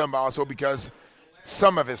awesome, but also because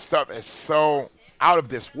some of his stuff is so out of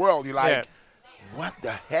this world. You're like, what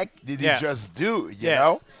the heck did he just do? You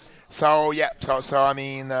know? So yeah, so I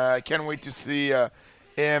mean, can't wait to see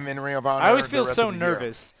him in Ring of Honor. I always the feel rest so of the year.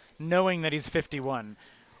 nervous knowing that he's 51.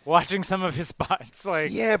 Watching some of his spots, like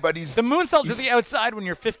Yeah, but he's the moonsault to he's- the outside when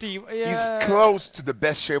you're 50. Yeah. he's close to the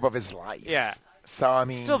best shape of his life. Yeah. So I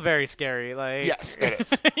mean, Still very scary. Like yes, it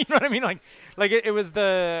is. you know what I mean? Like it was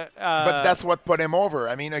the. But that's what put him over.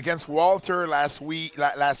 I mean, against Walter last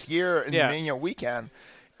year in Mania weekend,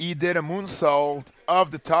 he did a moonsault of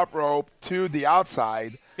the top rope to the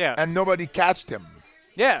outside, and nobody catched him.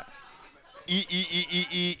 Yeah.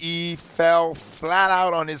 He fell flat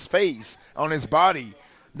out on his face, on his body.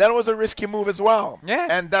 That was a risky move as well. Yeah.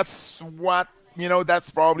 And that's what,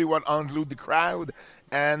 that's probably what unglued the crowd.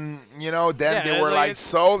 And, then they were like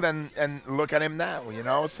sold, and look at him now,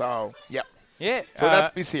 So, yeah. Yeah. So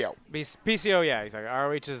that's PCO. PCO, yeah, exactly.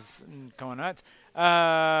 ROH is going nuts.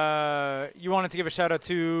 You wanted to give a shout out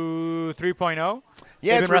to 3.0?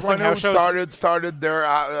 Yeah, They've been wrestling house 3.0 shows. started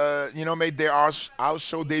their, made their house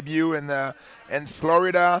show debut in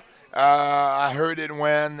Florida. I heard it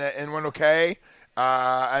went okay.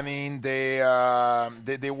 I mean, they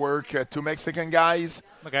work two Mexican guys.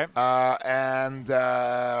 Okay. And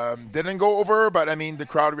didn't go over, but I mean the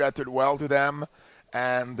crowd reacted well to them,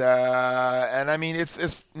 and I mean it's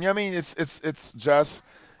just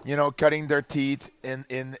cutting their teeth in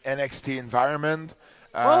NXT environment.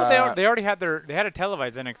 Well, they already had a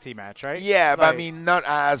televised NXT match, right? Yeah, but I mean not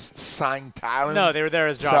as signed talent. No, they were there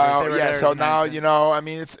as jobbers. So now I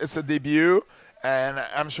mean it's a debut. And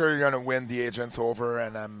I'm sure you're going to win the agents over,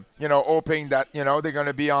 and I'm, hoping that, they're going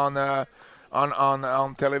to be on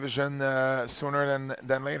television sooner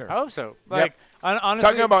than later. I hope so. Like, honestly,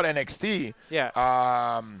 talking about NXT,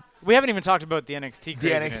 we haven't even talked about the NXT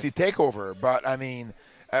craziness. the NXT takeover, but I mean,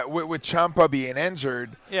 with Ciampa being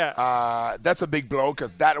injured, that's a big blow,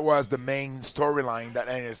 because that was the main storyline that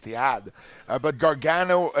NXT had. But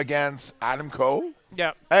Gargano against Adam Cole,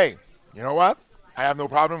 hey, you know what? I have no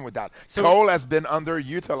problem with that. So Cole has been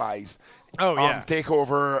underutilized on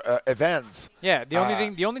takeover events. Yeah, the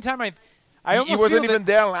only time I almost he wasn't feel even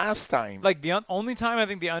there last time. Like the only time I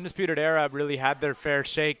think the Undisputed Era really had their fair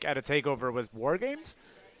shake at a takeover was War Games.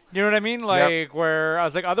 You know what I mean? Like where I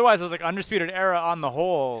was like, otherwise I was like Undisputed Era on the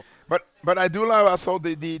whole. But I do love also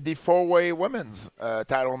the four-way women's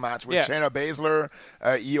title match with Shayna Baszler,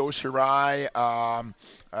 Io Shirai,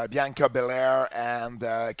 Bianca Belair, and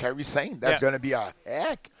Kairi Sane. That's going to be a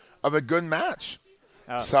heck of a good match.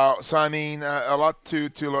 So I mean, a lot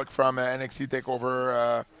to look from NXT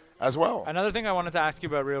TakeOver as well. Another thing I wanted to ask you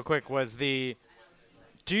about real quick was do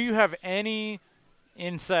you have any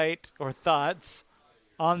insight or thoughts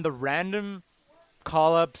on the random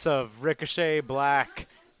call-ups of Ricochet, Black,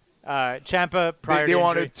 Ciampa prior They to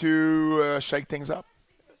wanted to shake things up.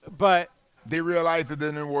 But they realized it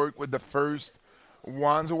didn't work with the first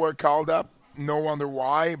ones who were called up. No wonder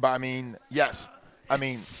why. But I mean, yes. I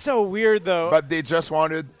mean, so weird though. But they just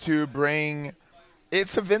wanted to bring.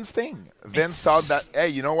 It's a Vince thing. Vince thought that, hey,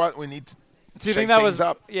 you know what? We need to. Do you shake think that things was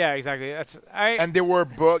up. Yeah, exactly. And they were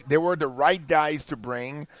booked. They were the right guys to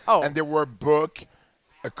bring. And they were booked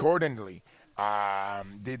accordingly.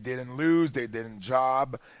 They didn't lose. They didn't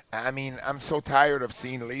job. I mean, I'm so tired of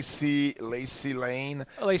seeing Lacey Evans.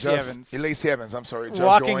 I'm sorry, just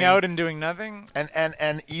walking out and doing nothing. And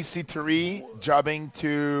EC3 jobbing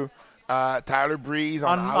to Tyler Breeze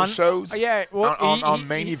on house shows. Yeah, well, on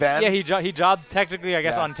main event. Yeah, he jobbed technically, I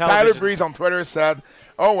guess, on television. Tyler Breeze on Twitter said,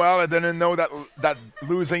 "Oh well, I didn't know that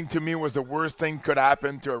losing to me was the worst thing could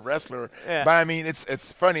happen to a wrestler." Yeah. But I mean,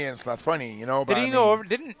 it's funny and it's not funny, But Did he go over?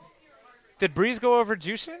 Did Breeze go over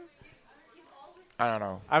Jushin? I don't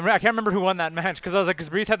know. I can't remember who won that match because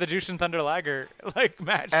Breeze had the Jushin Thunder Liger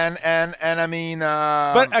match. And I mean,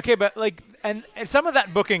 but like, and some of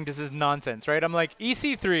that booking just is nonsense, right? I'm like,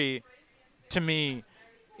 EC3 to me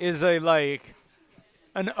is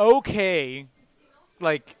an okay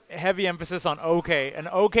like heavy emphasis on an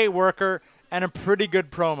okay worker and a pretty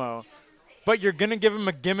good promo, but you're gonna give him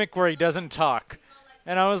a gimmick where he doesn't talk,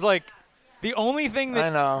 and I was like, the only thing I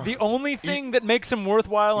know. that makes him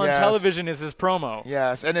worthwhile on Yes. television is his promo.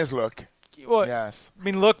 Yes, and his look. Well, Yes. I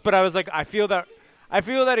mean, look, but I was like, I feel that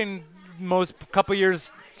in most couple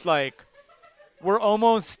years, like, we're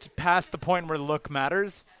almost past the point where look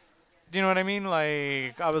matters. Do you know what I mean?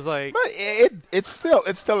 Like, I was like, But it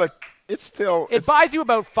buys you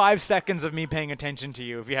about 5 seconds of me paying attention to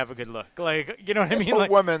you if you have a good look. Like, you know what I mean? For Like,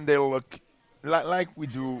 women, they look like we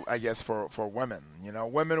do, I guess, for women. You know,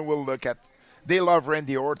 women will look at. They love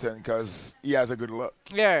Randy Orton because he has a good look.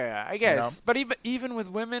 yeah, I guess. know? But even with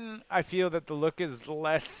women, I feel that the look is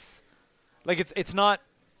less. Like, it's not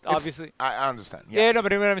obviously. I understand. Yes. Yeah, no,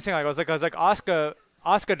 but what I'm saying, like, I was like,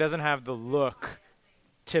 Asuka doesn't have the look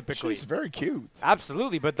typically. She's very cute.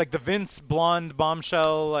 Absolutely, but like the Vince blonde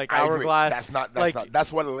bombshell, like I agree. hourglass.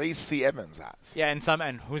 That's what Lacey Evans has. Yeah,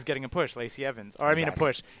 and who's getting a push? Lacey Evans, or I mean a Exactly.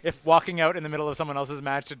 push. If walking out in the middle of someone else's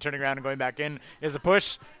match and turning around and going back in is a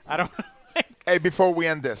push, I don't. Hey, before we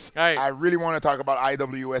end this, All right. I really want to talk about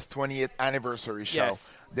IWS 20th anniversary show.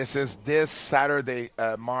 Yes. This is this Saturday,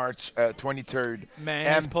 March 23rd.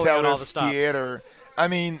 Man, he's pulling out all the stops. Theater. I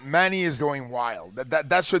mean, Manny is going wild.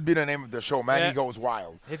 That should be the name of the show. Manny Yeah. goes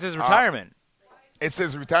wild. It's his retirement. It's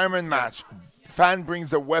his retirement match. Fans bring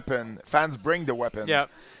the weapons. Yeah.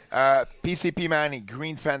 PCP Manny,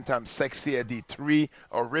 Green Phantom, Sexy Eddie, 3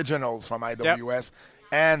 originals from IWS,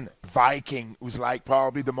 and Viking, who's like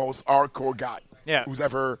probably the most hardcore guy who's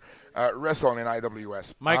ever wrestled in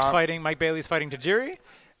IWS. Mike Bailey's fighting Tajiri.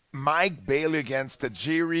 Mike Bailey against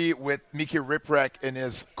Tajiri with Mickey Ripwreck in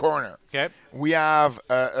his corner. Okay. We have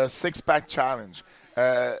a six-pack challenge.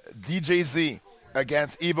 DJZ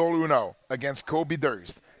against Evil Uno, against Kobe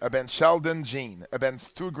Durst, against Sheldon Jean, against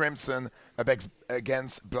Stu Grimson,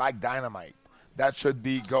 against Black Dynamite. That should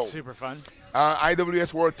be gold. Super fun.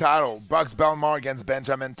 IWS World Title, Bucks Belmar against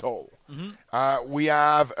Benjamin Toll. We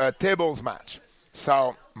have a tables match.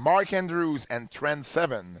 So Mark Andrews and Trent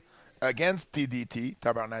Seven against TDT,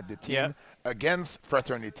 Tabernacle the Team, against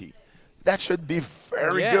Fraternity. That should be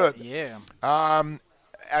very good. Yeah.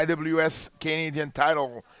 IWS Canadian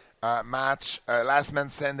title match, last man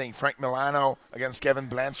standing, Frank Milano against Kevin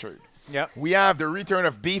Blanchard. Yep. We have the return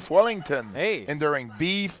of Beef Wellington in the ring.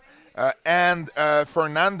 Beef and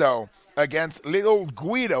Fernando against Little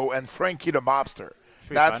Guido and Frankie the Mobster.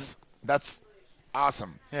 That's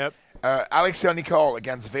awesome. Yep. Alexia Nicole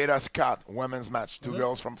against Veda Scott, women's match. Two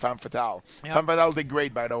girls from Femme Fatale. Yep. Femme Fatale did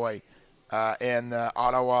great, by the way, in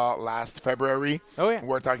Ottawa last February. Oh, yeah. We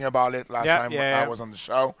were talking about it last time I was on the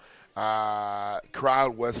show.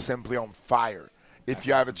 Crowd was simply on fire. If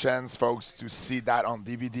you have a chance, folks, to see that on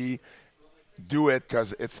DVD, do it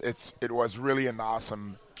because it was really an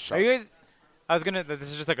awesome show. Are you guys? This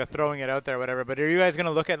is just like a throwing it out there, or whatever. But are you guys gonna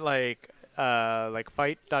look at like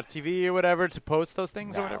Fight.tv or whatever to post those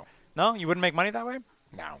things or whatever? No, you wouldn't make money that way.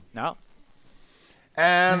 No.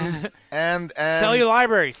 And Sell your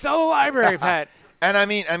library. Sell the library, Pat. And I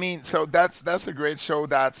mean, so that's a great show.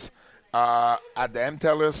 That's at the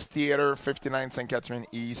MTELUS Theater, 59 St. Catherine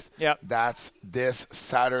East. Yep. That's this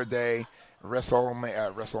Saturday,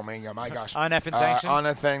 WrestleMania. My gosh. On F and Sanctions? On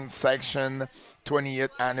F and Section,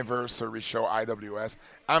 20th anniversary show, IWS.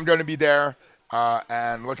 I'm going to be there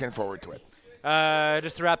and looking forward to it.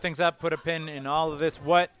 Just to wrap things up, put a pin in all of this.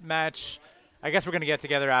 What match? I guess we're going to get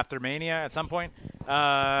together after Mania at some point.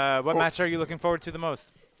 What match are you looking forward to the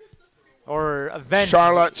most? Or event?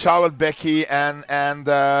 Charlotte, Becky, and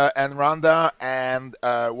Ronda, and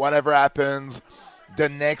whatever happens, the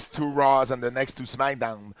next two Raws and the next two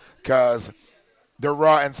SmackDown, because the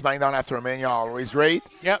Raw and SmackDown after Mania are always great.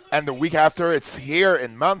 Yep. And the week after, it's here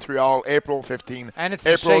in Montreal, April 15, and it's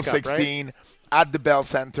April shake-up, 16. Right? At the Bell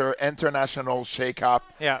Center, international shake-up.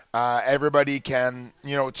 Yeah. Everybody can,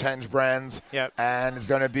 change brands. Yep. And it's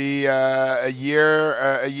going to be a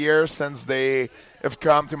year since they have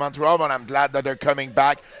come to Montreal, but I'm glad that they're coming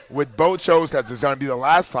back with both shows. That is going to be the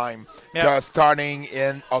last time. Because starting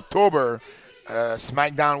in October,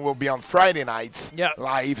 SmackDown will be on Friday nights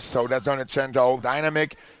live, so that's going to change the whole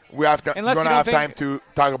dynamic. We're going to have time to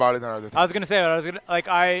talk about it another time. I was going to say,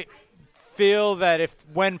 I feel that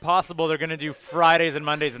when possible, they're going to do Fridays and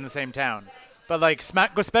Mondays in the same town. But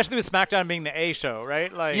especially with SmackDown being the A show,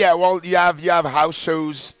 right? Yeah, well, you have house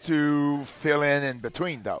shows to fill in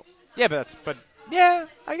between, though. Yeah, yeah,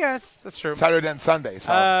 I guess that's true. Saturday and Sunday.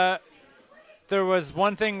 So. There was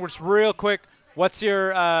one thing which real quick, What's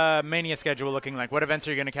your Mania schedule looking like? What events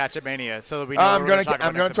are you going to catch at Mania? So that we know I'm what gonna we're talk I'm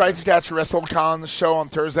about gonna next try episode. to catch WrestleCon show on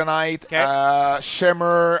Thursday night. 'Kay.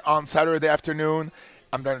 Shimmer on Saturday afternoon.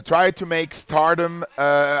 I'm gonna try to make Stardom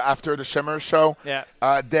after the Shimmer show. Yeah.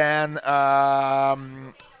 Then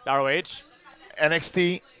ROH.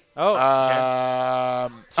 NXT. Oh. So I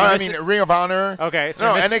you're mean missing- Ring of Honor. Okay. So No,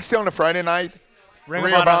 you're missing NXT on the Friday night. Ring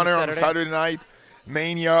Ring of of Honor Honor on Saturday night.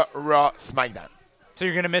 Mania, Raw, SmackDown. So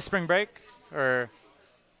you're going to miss spring break, or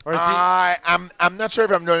is I'm not sure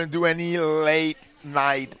if I'm going to do any late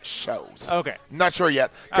night shows. Okay. Not sure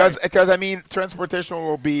yet All right. because I mean transportation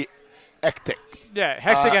will be hectic. Yeah,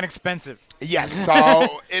 hectic and expensive. Yes,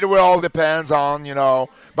 so it will all depends on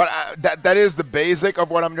but that is the basic of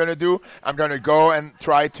what I'm going to do. I'm going to go and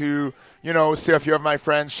try to see a few of my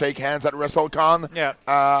friends, shake hands at WrestleCon. Yeah.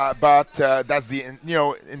 But that's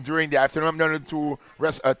during the afternoon I'm going to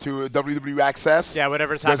WWE Access. Yeah,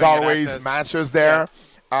 whatever's There's happening at always Access. matches there.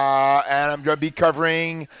 And I'm going to be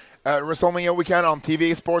covering WrestleMania weekend on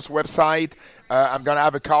TVA Sports website. I'm going to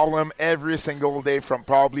have a column every single day from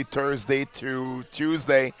probably Thursday to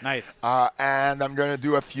Tuesday. Nice. And I'm going to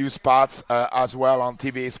do a few spots as well on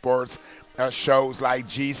TVA Sports shows like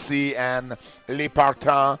GC and Les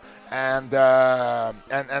Partants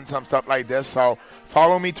and some stuff like this. So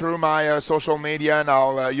follow me through my social media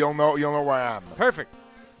and you'll know where I am. Perfect.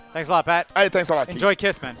 Thanks a lot, Pat. Hey, thanks a lot. Keith. Enjoy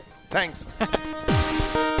Kiss, man. Thanks.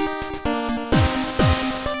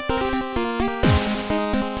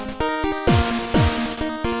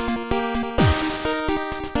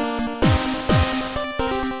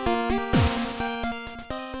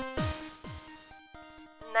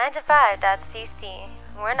 Nine to 5.cc.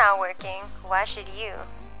 We're not working. Why should you?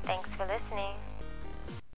 Thanks for listening.